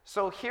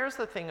 So here's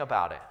the thing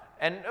about it.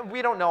 And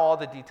we don't know all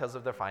the details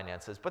of their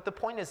finances, but the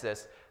point is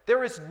this.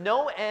 There is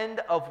no end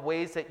of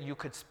ways that you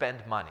could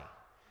spend money,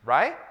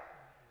 right?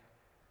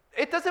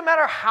 It doesn't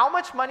matter how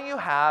much money you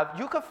have,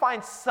 you could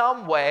find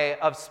some way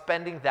of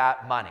spending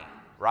that money,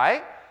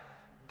 right?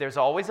 There's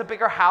always a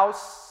bigger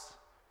house.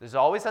 There's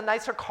always a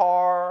nicer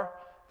car.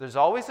 There's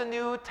always a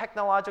new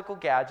technological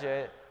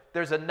gadget.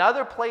 There's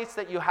another place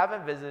that you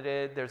haven't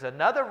visited. There's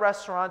another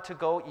restaurant to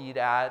go eat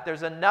at.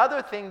 There's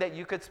another thing that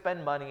you could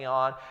spend money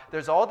on.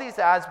 There's all these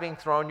ads being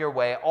thrown your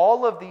way.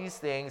 All of these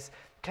things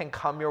can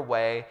come your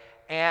way.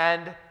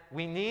 And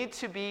we need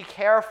to be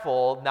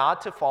careful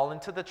not to fall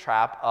into the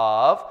trap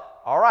of,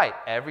 all right,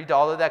 every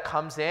dollar that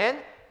comes in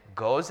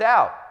goes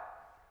out.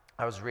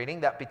 I was reading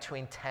that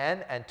between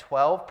 10 and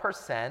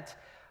 12%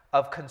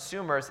 of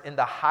consumers in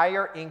the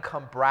higher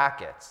income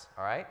brackets,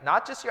 all right,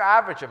 not just your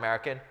average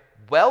American,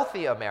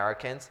 wealthy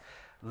Americans,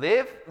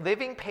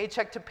 living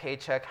paycheck to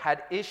paycheck,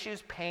 had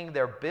issues paying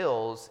their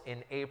bills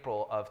in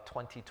April of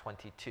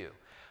 2022.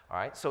 All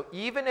right, so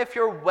even if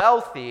you're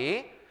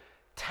wealthy,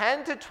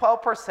 10 to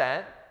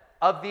 12%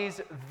 of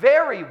these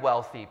very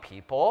wealthy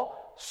people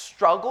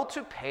struggle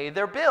to pay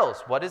their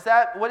bills. What does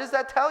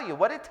that tell you?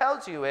 What it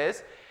tells you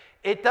is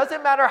it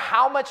doesn't matter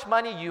how much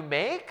money you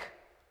make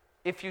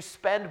if you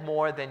spend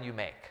more than you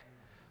make.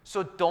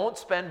 So don't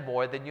spend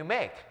more than you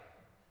make,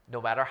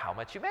 no matter how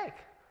much you make.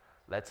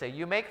 Let's say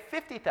you make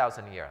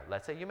 $50,000 a year.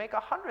 Let's say you make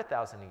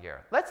 $100,000 a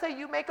year. Let's say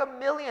you make $1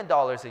 million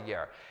a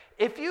year.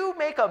 If you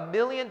make $1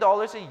 million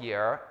a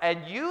year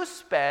and you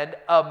spend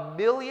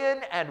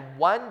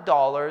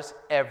 $1,001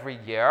 every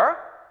year,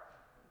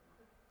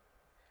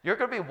 you're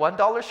going to be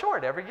 $1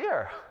 short every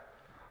year.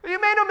 You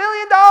made $1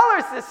 million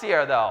this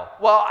year, though.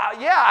 Well,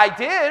 yeah, I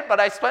did, but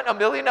I spent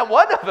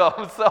 $1,001,000 of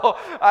them, so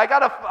I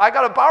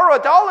gotta borrow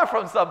 $1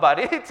 from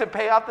somebody to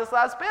pay off this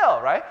last bill,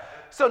 right?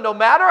 So no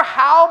matter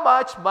how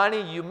much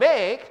money you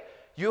make,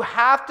 you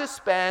have to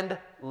spend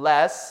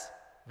less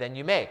than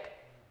you make.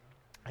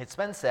 It's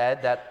been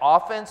said that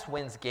offense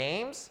wins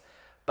games,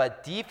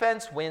 but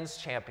defense wins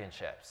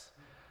championships.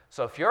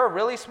 So if you're a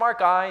really smart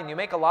guy and you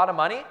make a lot of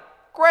money,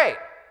 great.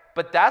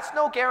 But that's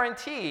no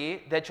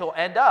guarantee that you'll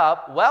end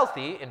up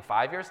wealthy in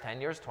 5 years, 10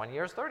 years, 20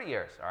 years, 30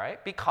 years, all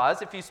right?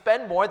 Because if you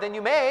spend more than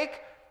you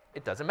make,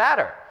 it doesn't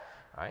matter,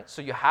 all right?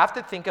 So you have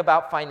to think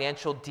about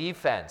financial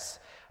defense.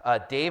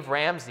 Dave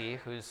Ramsey,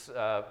 who's,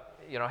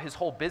 his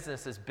whole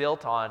business is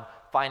built on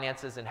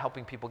finances and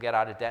helping people get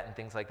out of debt and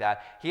things like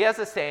that. He has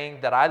a saying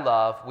that I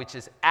love, which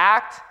is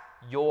act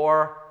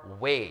your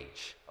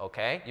wage,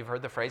 okay? You've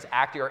heard the phrase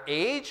act your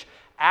age.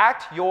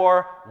 Act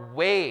your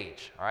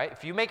wage, all right?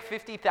 If you make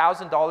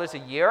 $50,000 a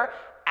year,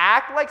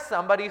 act like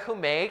somebody who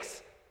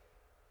makes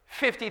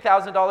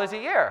 $50,000 a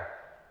year.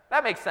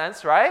 That makes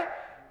sense, right?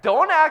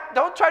 Don't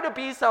try to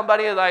be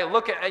somebody like,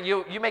 look at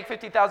you make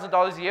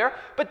 $50,000 a year,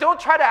 but don't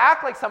try to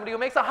act like somebody who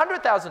makes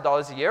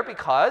 $100,000 a year,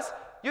 because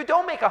you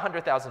don't make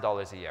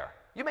 $100,000 a year.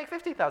 You make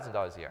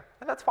 $50,000 a year,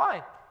 and that's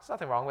fine. There's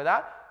nothing wrong with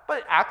that.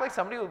 But act like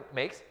somebody who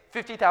makes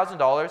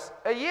 $50,000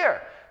 a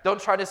year. Don't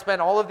try to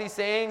spend all of these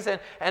things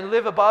and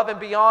live above and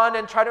beyond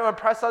and try to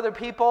impress other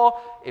people.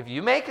 If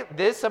you make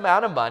this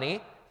amount of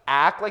money,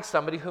 act like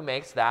somebody who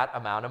makes that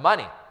amount of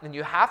money. And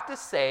you have to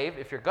save,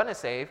 if you're going to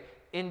save,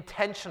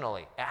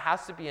 intentionally. It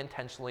has to be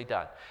intentionally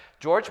done.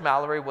 George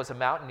Mallory was a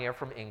mountaineer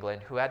from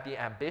England who had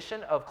the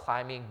ambition of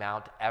climbing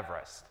Mount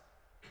Everest.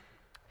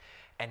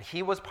 And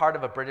he was part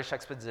of a British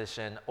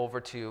expedition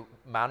over to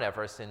Mount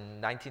Everest in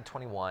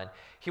 1921.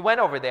 He went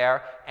over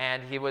there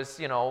and he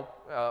was,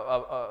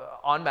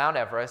 on Mount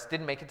Everest,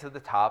 didn't make it to the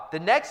top. The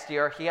next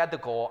year, he had the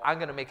goal, I'm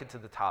going to make it to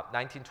the top.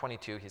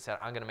 1922, he said,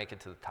 I'm going to make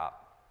it to the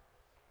top.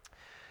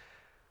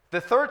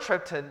 The third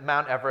trip to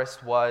Mount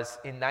Everest was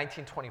in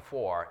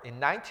 1924.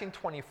 In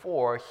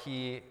 1924,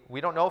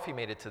 we don't know if he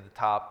made it to the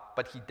top,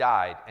 but he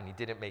died and he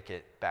didn't make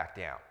it back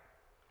down.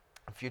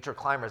 Future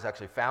climbers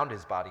actually found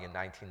his body in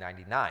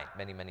 1999,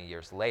 many, many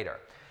years later.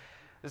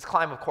 This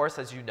climb, of course,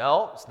 as you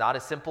know, is not a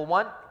simple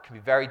one. It can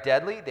be very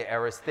deadly. The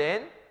air is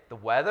thin. The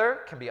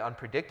weather can be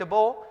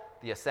unpredictable.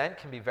 The ascent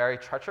can be very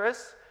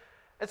treacherous.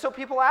 And so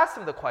people ask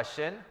him the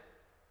question,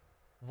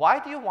 why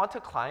do you want to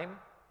climb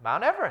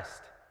Mount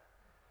Everest?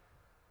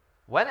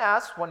 When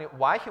asked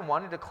why he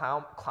wanted to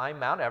climb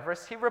Mount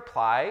Everest, he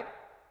replied,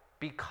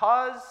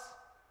 because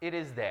it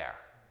is there.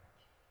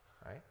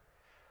 Right?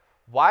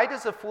 Why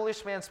does a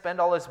foolish man spend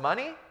all his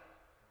money?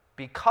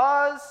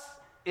 Because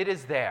it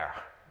is there.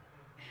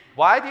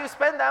 Why do you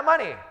spend that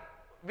money?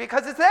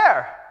 Because it's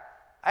there.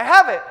 I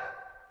have it,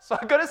 so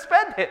I'm going to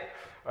spend it.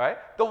 Right?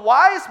 The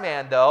wise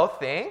man, though,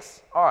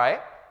 thinks, all right,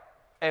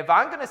 if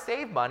I'm going to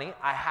save money,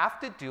 I have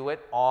to do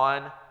it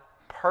on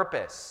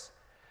purpose.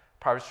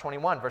 Proverbs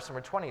 21, verse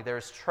number 20, there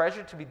is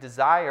treasure to be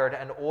desired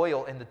and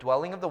oil in the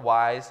dwelling of the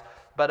wise,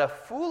 but a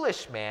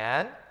foolish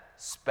man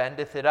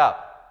spendeth it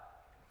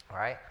up. All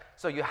right?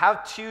 So you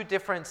have two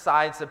different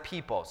sides of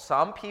people.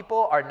 Some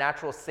people are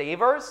natural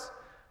savers.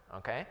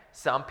 Okay?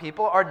 Some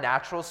people are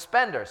natural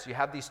spenders. You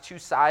have these two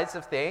sides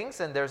of things,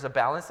 and there's a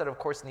balance that, of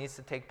course, needs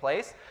to take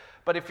place.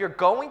 But if you're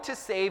going to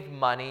save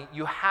money,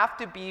 you have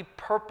to be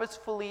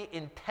purposefully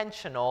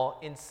intentional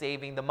in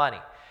saving the money.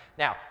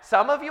 Now,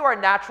 some of you are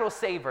natural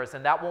savers,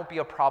 and that won't be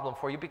a problem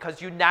for you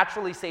because you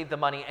naturally save the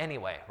money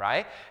anyway,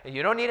 right? And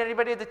you don't need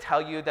anybody to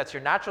tell you that's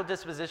your natural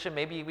disposition,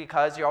 maybe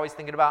because you're always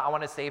thinking about, I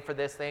want to save for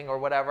this thing or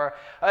whatever.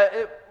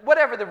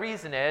 Whatever the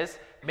reason is,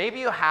 maybe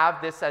you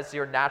have this as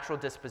your natural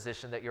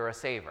disposition that you're a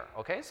saver,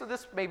 okay? So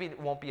this maybe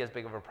won't be as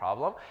big of a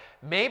problem.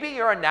 Maybe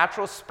you're a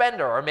natural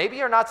spender, or maybe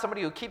you're not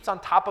somebody who keeps on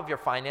top of your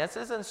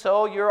finances, and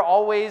so you're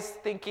always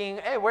thinking,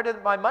 hey, where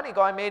did my money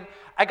go?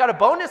 I got a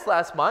bonus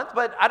last month,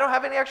 but I don't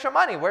have any extra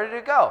money. Where did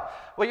it go?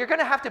 Well, you're going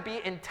to have to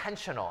be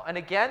intentional. And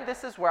again,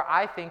 this is where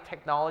I think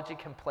technology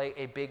can play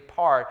a big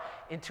part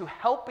into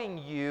helping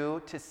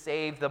you to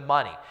save the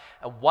money.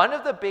 And one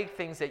of the big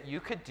things that you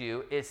could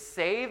do is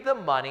save the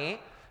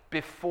money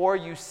before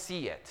you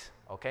see it,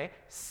 okay?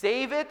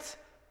 Save it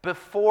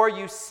before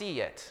you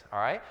see it, all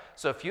right?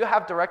 So if you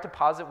have direct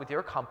deposit with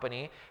your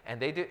company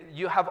and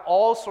you have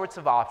all sorts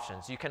of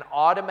options. You can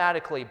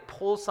automatically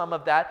pull some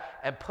of that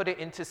and put it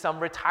into some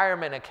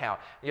retirement account.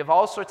 You have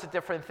all sorts of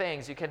different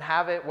things. You can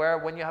have it where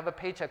when you have a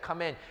paycheck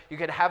come in, you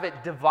can have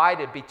it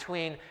divided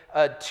between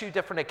two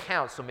different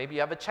accounts. So maybe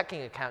you have a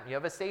checking account, you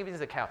have a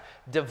savings account.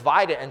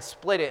 Divide it and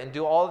split it and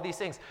do all of these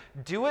things.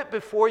 Do it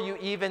before you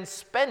even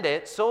spend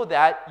it so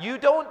that you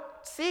don't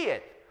see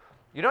it.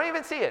 You don't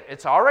even see it.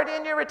 It's already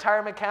in your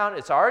retirement account.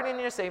 It's already in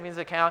your savings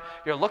account.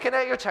 You're looking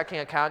at your checking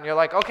account and you're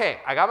like, okay,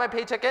 I got my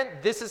paycheck in.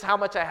 This is how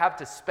much I have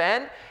to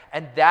spend.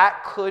 And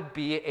that could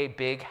be a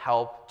big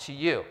help to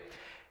you.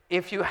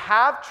 If you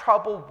have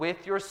trouble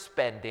with your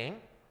spending,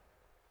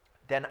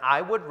 then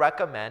I would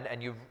recommend,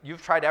 and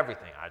you've tried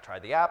everything. I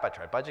tried the app, I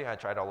tried budgeting, I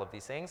tried all of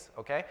these things,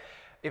 okay?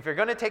 If you're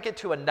going to take it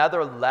to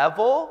another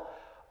level,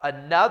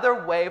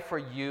 another way for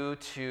you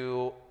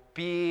to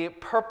be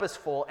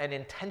purposeful and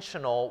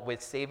intentional with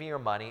saving your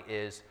money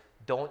is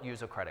don't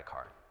use a credit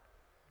card,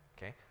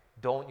 okay?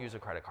 Don't use a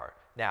credit card.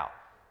 Now,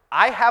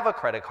 I have a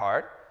credit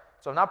card,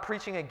 so I'm not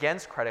preaching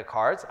against credit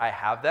cards. I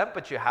have them,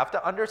 but you have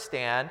to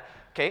understand,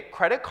 okay,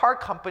 credit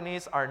card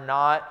companies are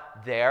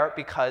not there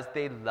because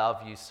they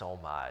love you so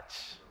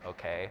much,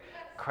 okay?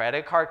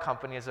 Credit card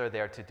companies are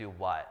there to do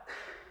what?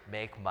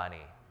 Make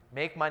money.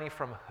 Make money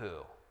from who?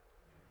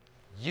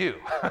 You,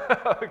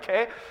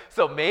 okay?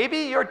 So maybe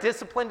you're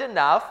disciplined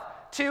enough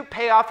to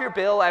pay off your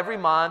bill every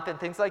month and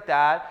things like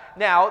that.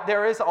 Now,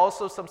 there is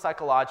also some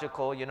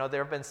psychological,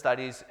 there have been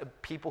studies,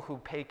 people who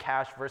pay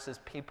cash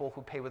versus people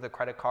who pay with a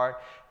credit card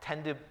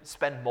tend to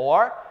spend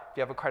more. If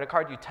you have a credit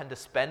card, you tend to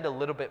spend a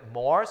little bit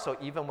more. So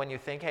even when you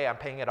think, hey, I'm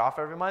paying it off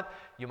every month,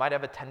 you might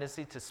have a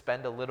tendency to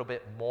spend a little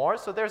bit more.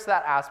 So there's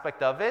that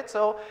aspect of it.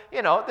 So,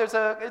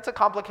 it's a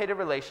complicated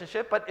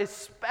relationship, but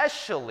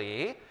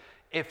especially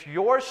if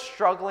you're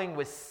struggling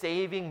with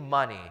saving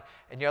money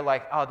and you're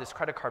like, oh, this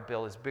credit card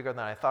bill is bigger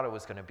than I thought it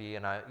was going to be,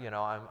 and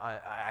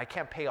I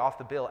can't pay off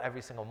the bill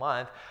every single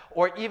month,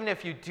 or even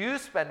if you do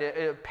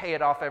pay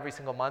it off every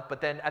single month,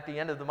 but then at the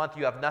end of the month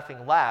you have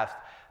nothing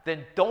left,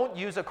 then don't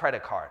use a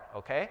credit card,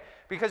 okay?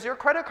 Because your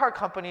credit card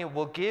company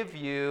will give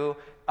you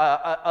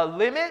a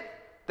limit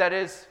that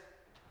is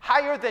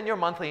higher than your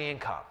monthly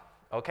income,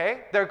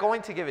 okay? They're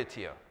going to give it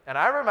to you. And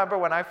I remember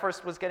when I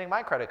first was getting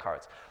my credit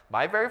cards,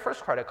 my very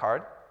first credit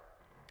card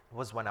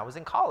was when I was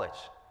in college,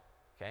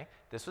 okay?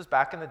 This was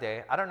back in the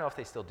day. I don't know if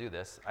they still do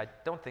this. I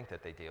don't think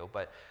that they do,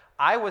 but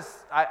I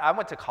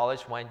went to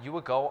college when you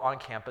would go on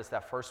campus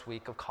that first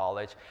week of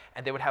college,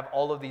 and they would have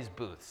all of these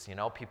booths.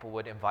 People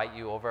would invite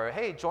you over,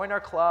 hey, join our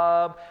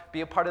club,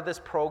 be a part of this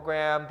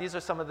program. These are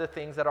some of the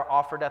things that are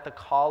offered at the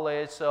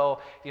college. So,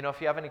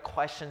 if you have any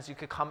questions, you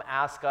could come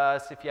ask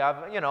us. If you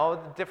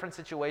have, different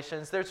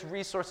situations, there's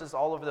resources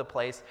all over the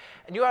place.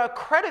 And you have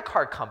credit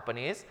card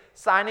companies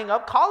signing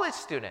up college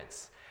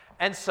students.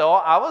 And so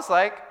I was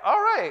like,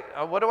 all right,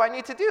 what do I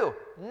need to do?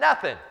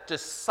 Nothing.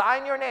 Just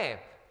sign your name.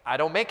 I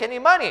don't make any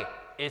money.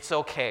 It's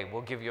okay.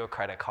 We'll give you a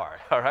credit card,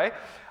 all right?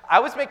 I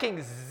was making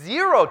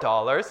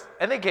 $0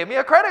 and they gave me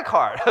a credit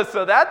card.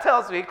 So that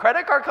tells me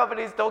credit card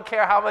companies don't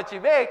care how much you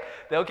make.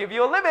 They'll give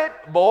you a limit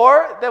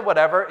more than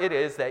whatever it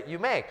is that you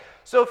make.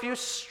 So if you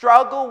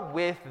struggle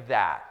with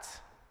that,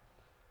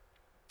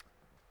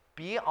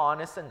 be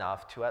honest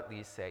enough to at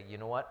least say, you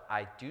know what,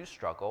 I do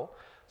struggle.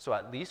 So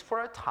at least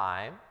for a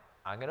time,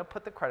 I'm going to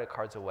put the credit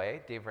cards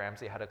away. Dave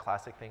Ramsey had a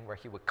classic thing where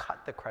he would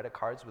cut the credit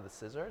cards with the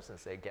scissors and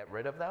say, get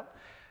rid of them.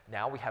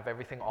 Now we have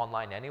everything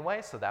online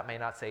anyway, so that may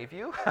not save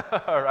you,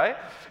 all right?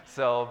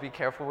 So be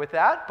careful with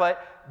that,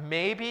 but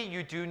maybe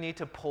you do need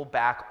to pull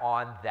back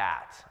on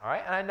that, all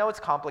right? And I know it's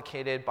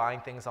complicated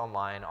buying things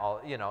online,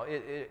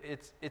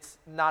 it's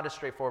not a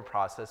straightforward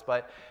process,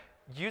 but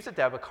use a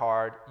debit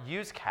card,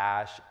 use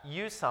cash,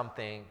 use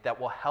something that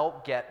will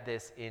help get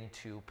this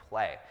into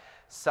play.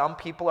 Some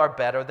people are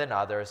better than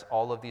others,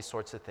 all of these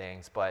sorts of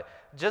things, but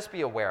just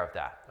be aware of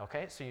that,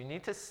 okay? So you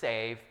need to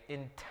save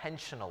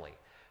intentionally.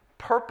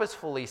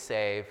 Purposefully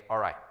save, all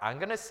right, I'm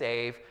going to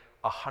save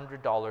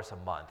 $100 a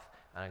month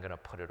and I'm going to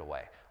put it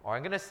away. Or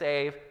I'm going to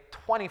save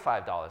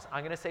 $25. I'm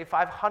going to save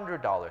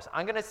 $500.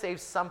 I'm going to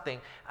save something.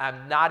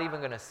 I'm not even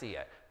going to see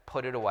it.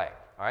 Put it away,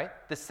 all right?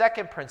 The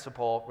second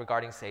principle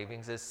regarding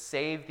savings is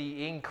save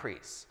the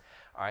increase,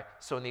 all right?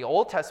 So in the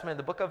Old Testament, in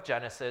the book of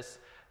Genesis,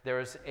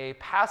 there's a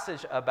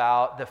passage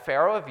about the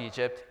Pharaoh of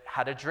Egypt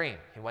had a dream.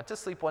 He went to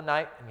sleep one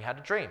night and he had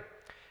a dream.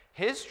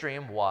 His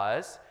dream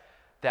was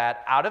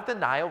that out of the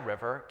Nile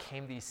River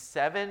came these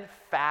 7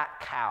 fat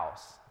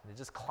cows. They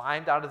just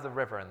climbed out of the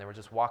river and they were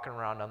just walking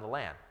around on the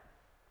land.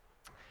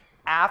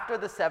 After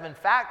the 7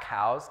 fat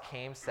cows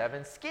came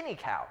 7 skinny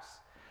cows.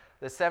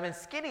 The 7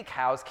 skinny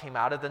cows came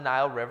out of the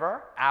Nile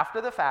River after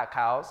the fat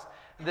cows.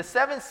 The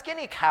 7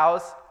 skinny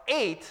cows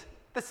ate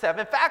the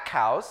 7 fat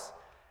cows,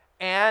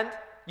 and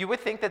you would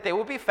think that they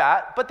would be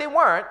fat, but they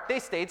weren't. They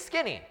stayed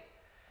skinny.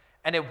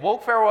 And it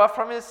woke Pharaoh up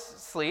from his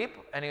sleep,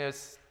 and he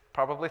was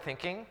probably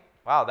thinking,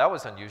 wow, that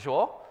was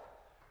unusual.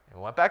 He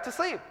went back to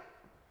sleep.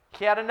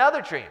 He had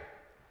another dream.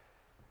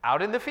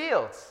 Out in the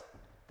fields,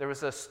 there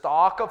was a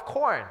stalk of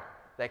corn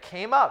that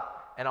came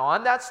up, and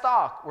on that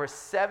stalk were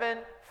 7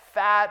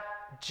 fat,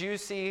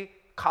 juicy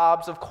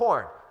cobs of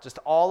corn, just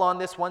all on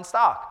this one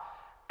stalk.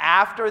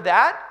 After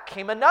that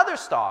came another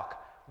stalk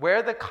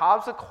where the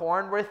cobs of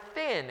corn were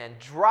thin and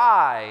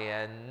dry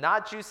and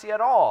not juicy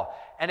at all.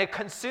 And it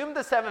consumed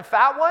the 7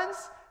 fat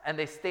ones, and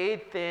they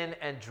stayed thin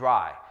and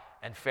dry.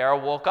 And Pharaoh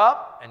woke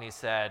up and he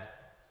said,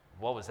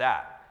 what was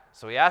that?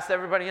 So he asked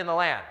everybody in the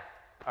land,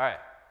 all right,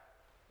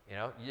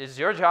 is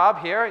your job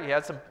here? You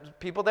had some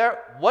people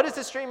there. What does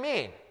this dream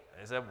mean?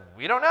 They said,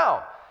 we don't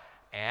know.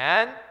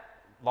 And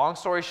long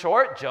story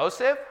short,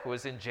 Joseph, who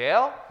was in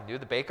jail, he knew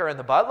the baker and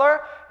the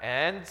butler,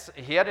 and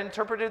he had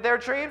interpreted their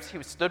dreams.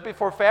 He stood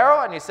before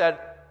Pharaoh and he said,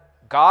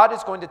 God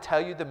is going to tell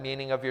you the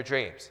meaning of your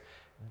dreams.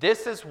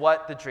 This is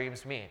what the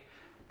dreams mean.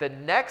 The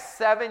next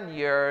 7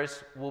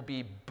 years will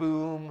be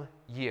boom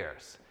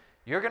years.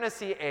 You're going to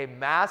see a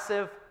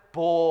massive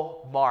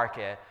bull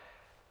market.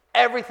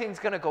 Everything's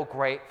going to go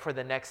great for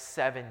the next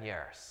 7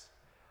 years.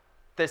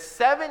 The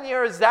 7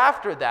 years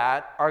after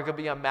that are going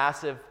to be a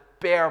massive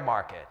bear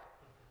market.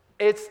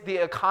 The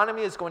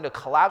economy is going to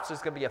collapse.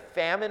 There's going to be a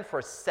famine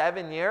for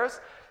 7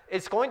 years.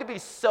 It's going to be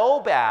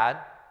so bad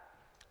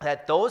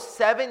that those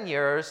 7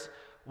 years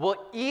will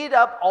eat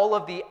up all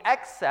of the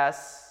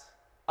excess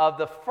of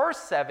the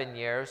first 7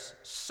 years,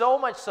 so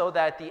much so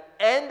that at the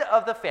end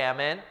of the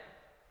famine,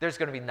 there's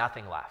going to be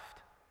nothing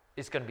left.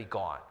 It's going to be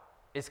gone.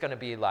 It's going to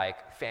be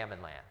like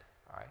famine land,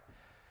 all right?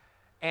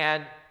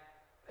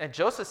 And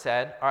Joseph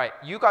said, all right,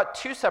 you got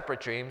 2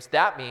 separate dreams.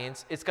 That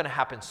means it's going to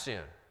happen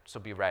soon, so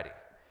be ready.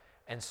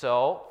 And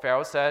so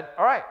Pharaoh said,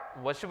 all right,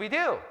 what should we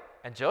do?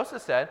 And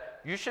Joseph said,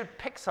 you should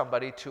pick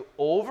somebody to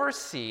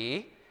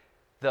oversee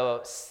the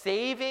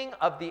saving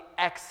of the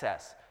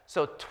excess.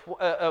 So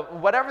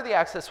whatever the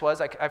excess was,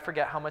 I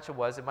forget how much it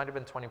was. It might have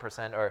been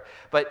 20%,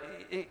 but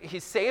he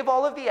saved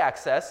all of the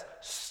excess,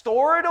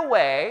 store it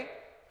away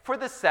for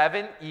the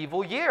 7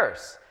 evil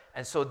years.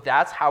 And so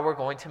that's how we're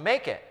going to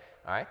make it.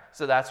 All right,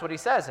 so that's what he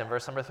says in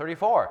verse number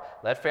 34.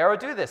 Let Pharaoh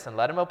do this and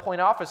let him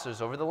appoint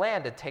officers over the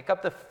land and take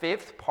up the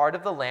 5th part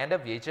of the land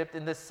of Egypt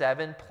in the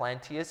 7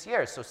 plenteous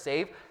years. So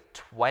save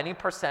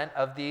 20%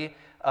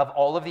 of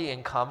all of the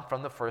income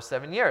from the first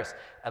 7 years.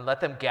 And let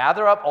them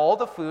gather up all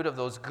the food of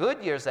those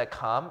good years that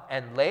come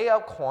and lay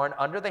out corn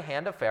under the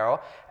hand of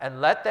Pharaoh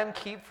and let them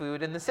keep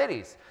food in the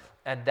cities.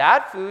 And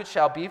that food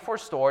shall be for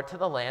store to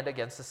the land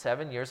against the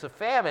 7 years of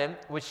famine,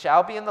 which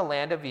shall be in the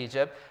land of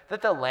Egypt,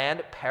 that the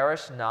land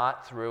perish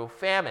not through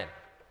famine.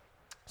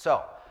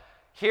 So,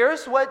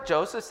 here's what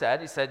Joseph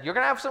said. He said, you're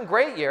going to have some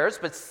great years,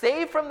 but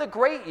save from the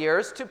great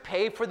years to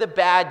pay for the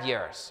bad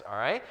years, all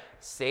right?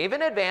 Save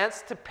in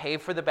advance to pay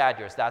for the bad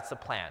years. That's the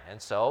plan.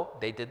 And so,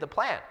 they did the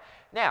plan.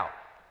 Now,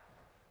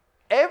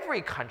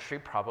 every country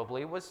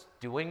probably was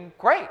doing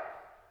great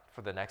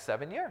for the next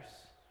 7 years,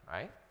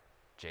 right?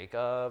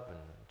 Jacob and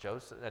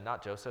Joseph,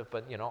 not Joseph,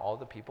 but all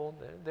the people,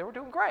 they were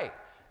doing great.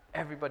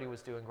 Everybody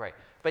was doing great.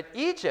 But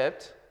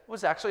Egypt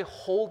was actually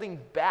holding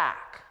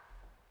back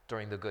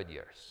during the good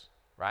years,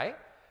 right?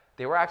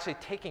 They were actually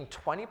taking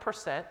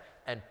 20%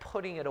 and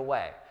putting it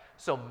away.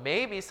 So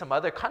maybe some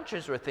other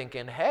countries were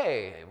thinking,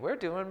 hey, we're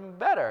doing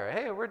better.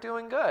 Hey, we're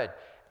doing good.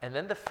 And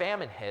then the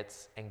famine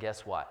hits, and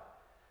guess what?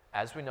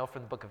 As we know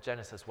from the book of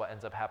Genesis, what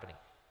ends up happening?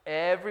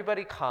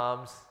 Everybody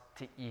comes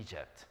to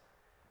Egypt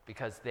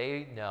because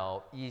they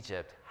know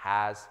Egypt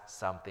has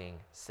something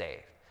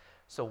saved.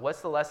 So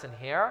what's the lesson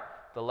here?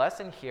 The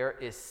lesson here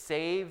is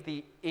save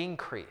the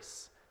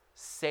increase.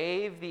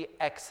 Save the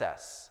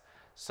excess.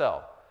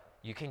 So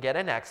you can get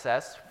an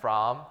excess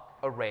from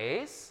a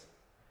raise.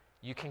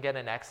 You can get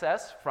an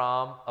excess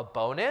from a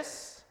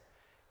bonus.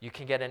 You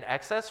can get an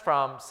excess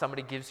from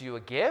somebody gives you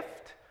a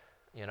gift.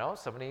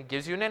 Somebody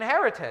gives you an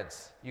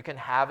inheritance. You can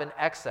have an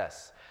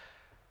excess.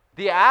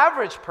 The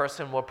average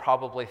person will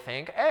probably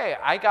think, hey,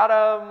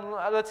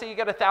 let's say you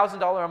get a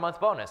 $1,000 a month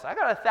bonus. I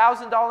got a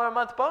 $1,000 a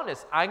month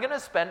bonus. I'm going to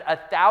spend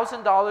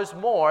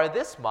 $1,000 more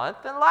this month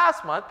than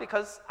last month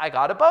because I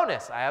got a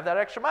bonus. I have that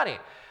extra money.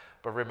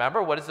 But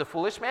remember, what is the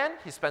foolish man?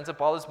 He spends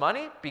up all his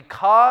money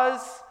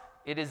because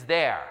it is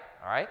there,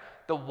 all right?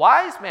 The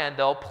wise man,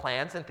 though,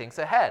 plans and thinks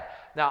ahead.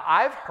 Now,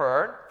 I've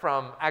heard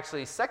from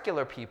actually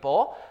secular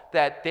people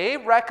that they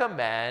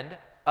recommend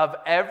of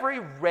every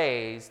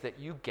raise that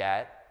you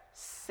get,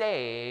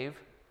 save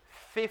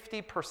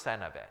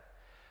 50% of it.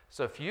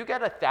 So if you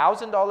get a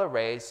 $1,000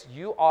 raise,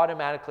 you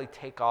automatically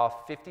take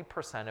off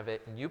 50% of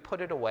it and you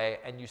put it away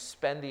and you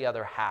spend the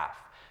other half.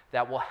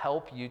 That will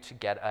help you to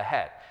get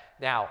ahead.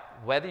 Now,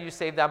 whether you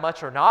save that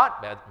much or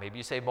not, maybe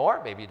you save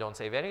more, maybe you don't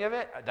save any of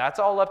it, that's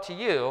all up to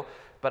you.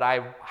 But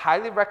I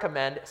highly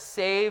recommend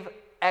save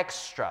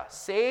extra.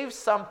 Save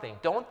something.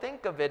 Don't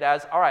think of it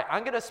as, all right,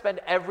 I'm going to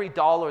spend every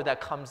dollar that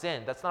comes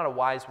in. That's not a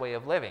wise way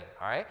of living,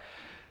 all right?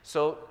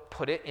 So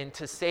put it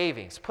into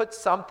savings. Put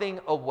something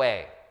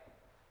away.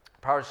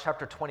 Proverbs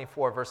chapter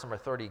 24, verse number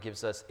 30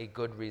 gives us a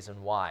good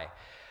reason why.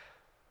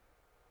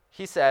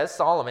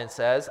 Solomon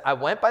says, I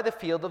went by the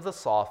field of the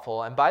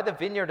slothful, and by the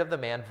vineyard of the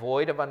man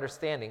void of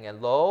understanding,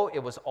 and lo, it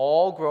was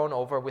all grown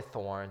over with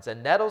thorns,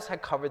 and nettles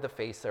had covered the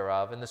face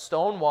thereof, and the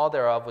stone wall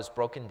thereof was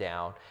broken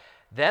down.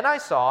 Then I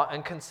saw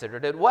and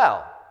considered it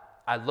well.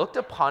 I looked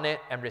upon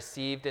it and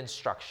received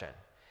instruction.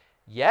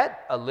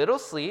 Yet a little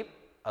sleep,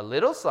 a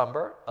little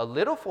slumber, a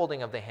little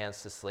folding of the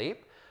hands to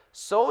sleep,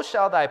 so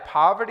shall thy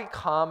poverty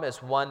come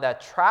as one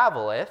that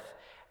traveleth,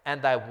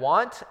 and thy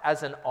want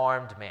as an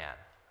armed man.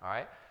 All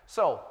right?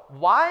 So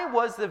why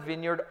was the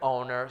vineyard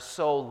owner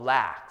so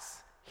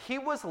lax? He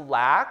was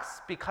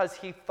lax because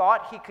he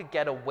thought he could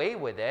get away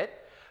with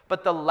it.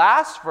 But the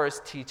last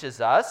verse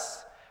teaches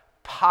us,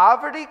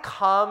 poverty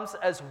comes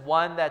as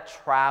one that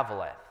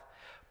traveleth.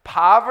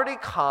 Poverty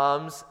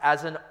comes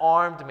as an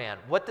armed man.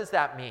 What does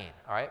that mean?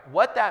 All right.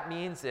 What that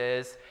means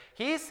is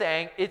he's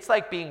saying it's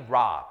like being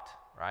robbed,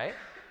 right?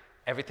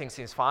 Everything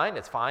seems fine.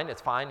 It's fine.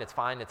 It's fine. It's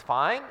fine. It's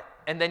fine.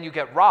 And then you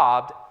get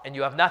robbed and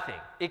you have nothing.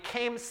 It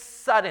came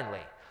suddenly.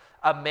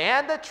 A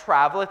man that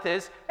traveleth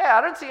is, hey,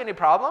 I don't see any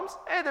problems.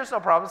 Hey, there's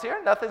no problems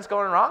here. Nothing's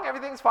going wrong.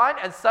 Everything's fine.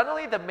 And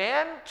suddenly the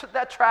man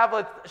that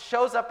traveleth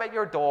shows up at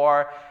your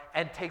door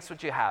and takes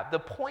what you have. The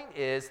point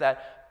is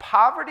that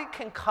poverty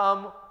can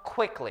come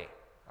quickly.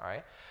 All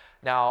right.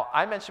 Now,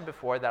 I mentioned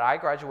before that I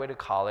graduated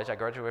college. I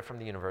graduated from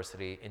the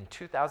university in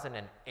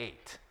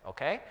 2008.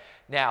 Okay.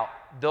 Now,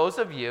 those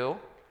of you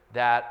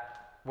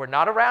that were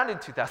not around in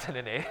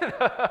 2008,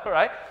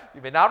 right? You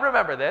may not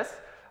remember this.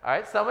 All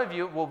right, some of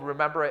you will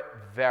remember it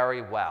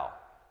very well,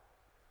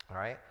 all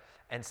right?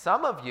 And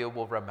some of you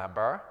will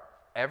remember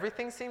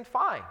everything seemed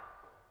fine.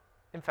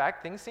 In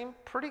fact, things seemed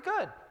pretty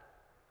good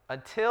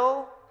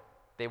until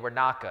they were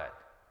not good,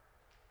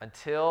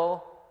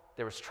 until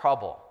there was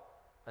trouble,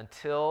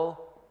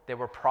 until there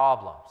were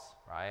problems,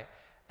 right?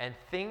 And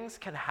things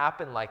can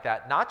happen like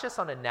that, not just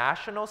on a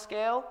national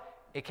scale,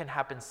 it can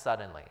happen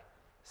suddenly.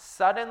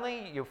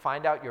 Suddenly, you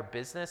find out your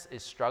business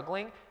is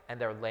struggling and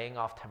they're laying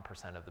off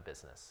 10% of the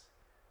business.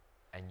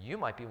 And you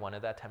might be one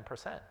of that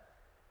 10%.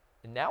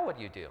 And now what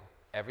do you do?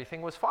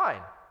 Everything was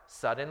fine.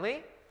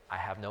 Suddenly, I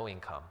have no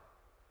income.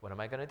 What am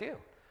I going to do?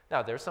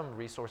 Now, there's some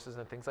resources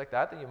and things like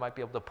that you might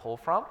be able to pull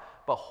from,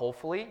 but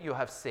hopefully you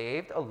have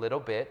saved a little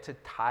bit to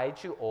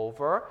tide you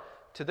over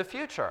to the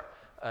future.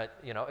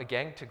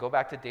 Again, to go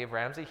back to Dave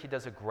Ramsey, he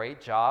does a great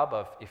job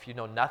of, if you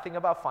know nothing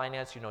about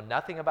finance, you know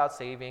nothing about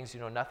savings, you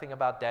know nothing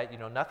about debt, you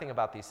know nothing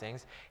about these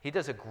things, he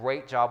does a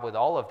great job with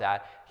all of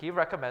that. He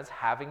recommends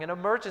having an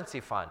emergency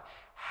fund.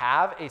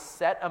 Have a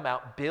set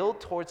amount, build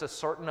towards a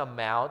certain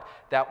amount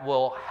that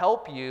will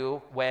help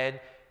you when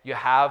you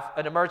have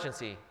an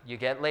emergency. You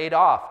get laid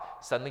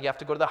off. Suddenly you have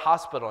to go to the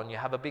hospital and you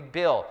have a big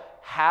bill.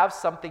 Have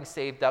something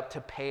saved up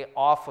to pay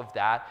off of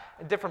that.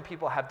 And different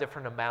people have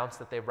different amounts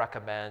that they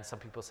recommend. Some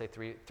people say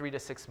three to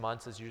 6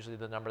 months is usually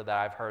the number that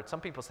I've heard. Some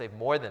people say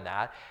more than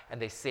that,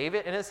 and they save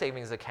it in a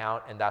savings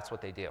account, and that's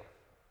what they do.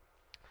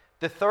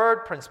 The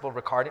third principle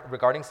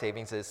regarding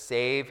savings is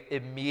save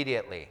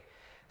immediately.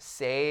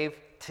 Save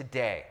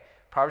today.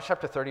 Proverbs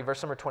chapter 30,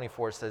 verse number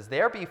 24 says,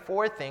 There be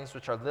 4 things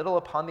which are little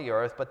upon the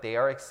earth, but they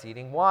are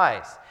exceeding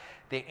wise.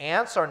 The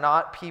ants are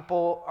not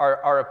people,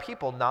 are a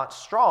people not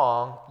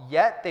strong,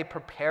 yet they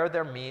prepare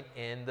their meat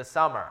in the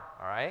summer.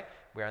 All right?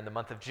 We're in the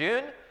month of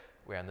June.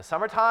 We're in the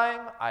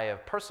summertime. I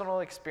have personal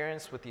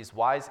experience with these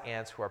wise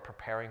ants who are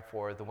preparing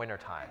for the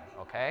wintertime.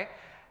 Okay?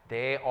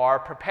 They are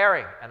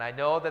preparing, and I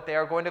know that they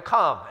are going to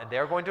come, and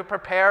they're going to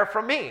prepare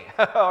for me,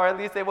 or at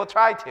least they will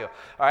try to. All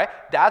right?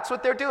 That's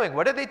what they're doing.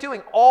 What are they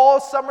doing all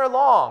summer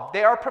long?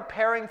 They are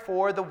preparing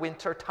for the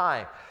winter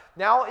time.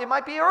 Now, it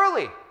might be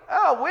early.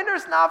 Oh,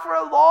 winter's not for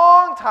a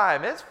long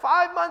time. It's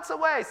 5 months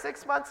away,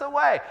 6 months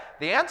away.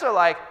 The ants are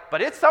like,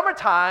 but it's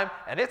summertime,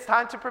 and it's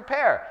time to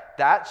prepare.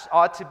 That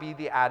ought to be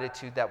the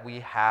attitude that we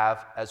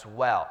have as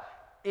well.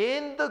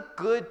 In the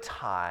good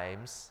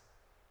times,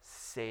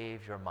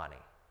 save your money.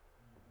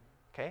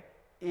 Okay?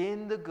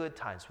 In the good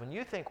times, when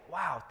you think,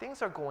 wow,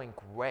 things are going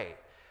great,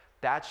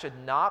 that should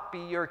not be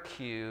your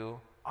cue.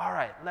 All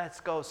right, let's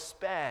go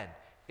spend.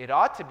 It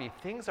ought to be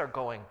things are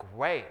going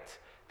great.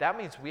 That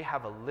means we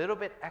have a little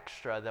bit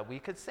extra that we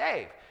could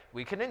save.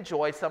 We can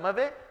enjoy some of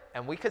it,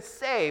 and we could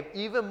save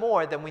even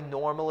more than we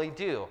normally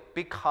do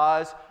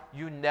because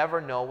you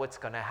never know what's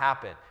going to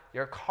happen.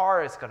 Your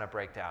car is going to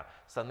break down.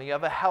 Suddenly you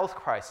have a health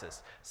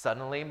crisis.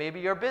 Suddenly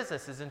maybe your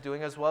business isn't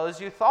doing as well as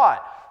you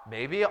thought.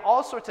 Maybe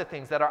all sorts of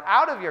things that are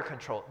out of your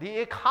control.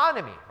 The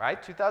economy,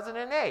 right?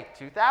 2008,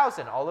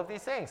 2000, all of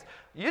these things.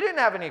 You didn't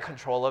have any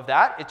control of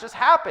that. It just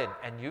happened.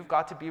 And you've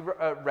got to be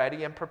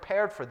ready and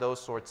prepared for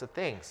those sorts of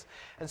things.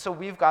 And so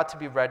we've got to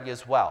be ready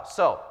as well.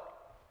 So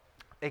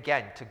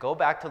again, to go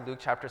back to Luke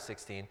chapter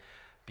 16,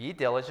 be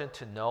diligent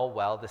to know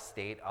well the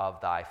state of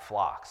thy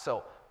flock.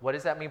 So what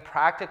does that mean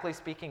practically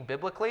speaking,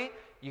 biblically?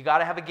 You got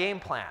to have a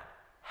game plan.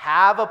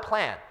 Have a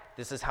plan.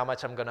 This is how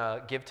much I'm going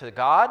to give to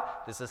God.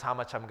 This is how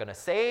much I'm going to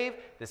save.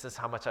 This is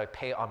how much I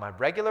pay on my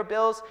regular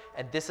bills.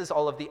 And this is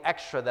all of the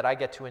extra that I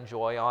get to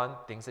enjoy on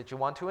things that you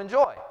want to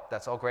enjoy.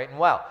 That's all great and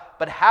well.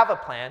 But have a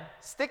plan.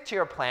 Stick to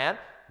your plan.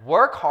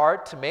 Work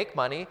hard to make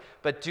money,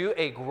 but do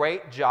a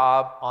great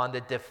job on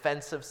the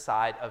defensive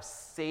side of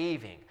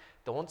saving.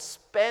 Don't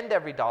spend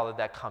every dollar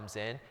that comes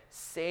in.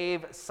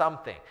 Save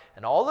something.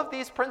 And all of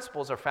these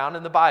principles are found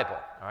in the Bible.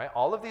 All right?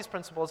 All of these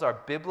principles are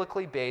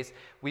biblically based.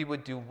 We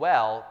would do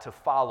well to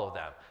follow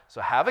them.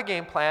 So have a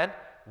game plan,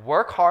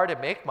 work hard and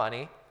make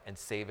money, and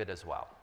save it as well.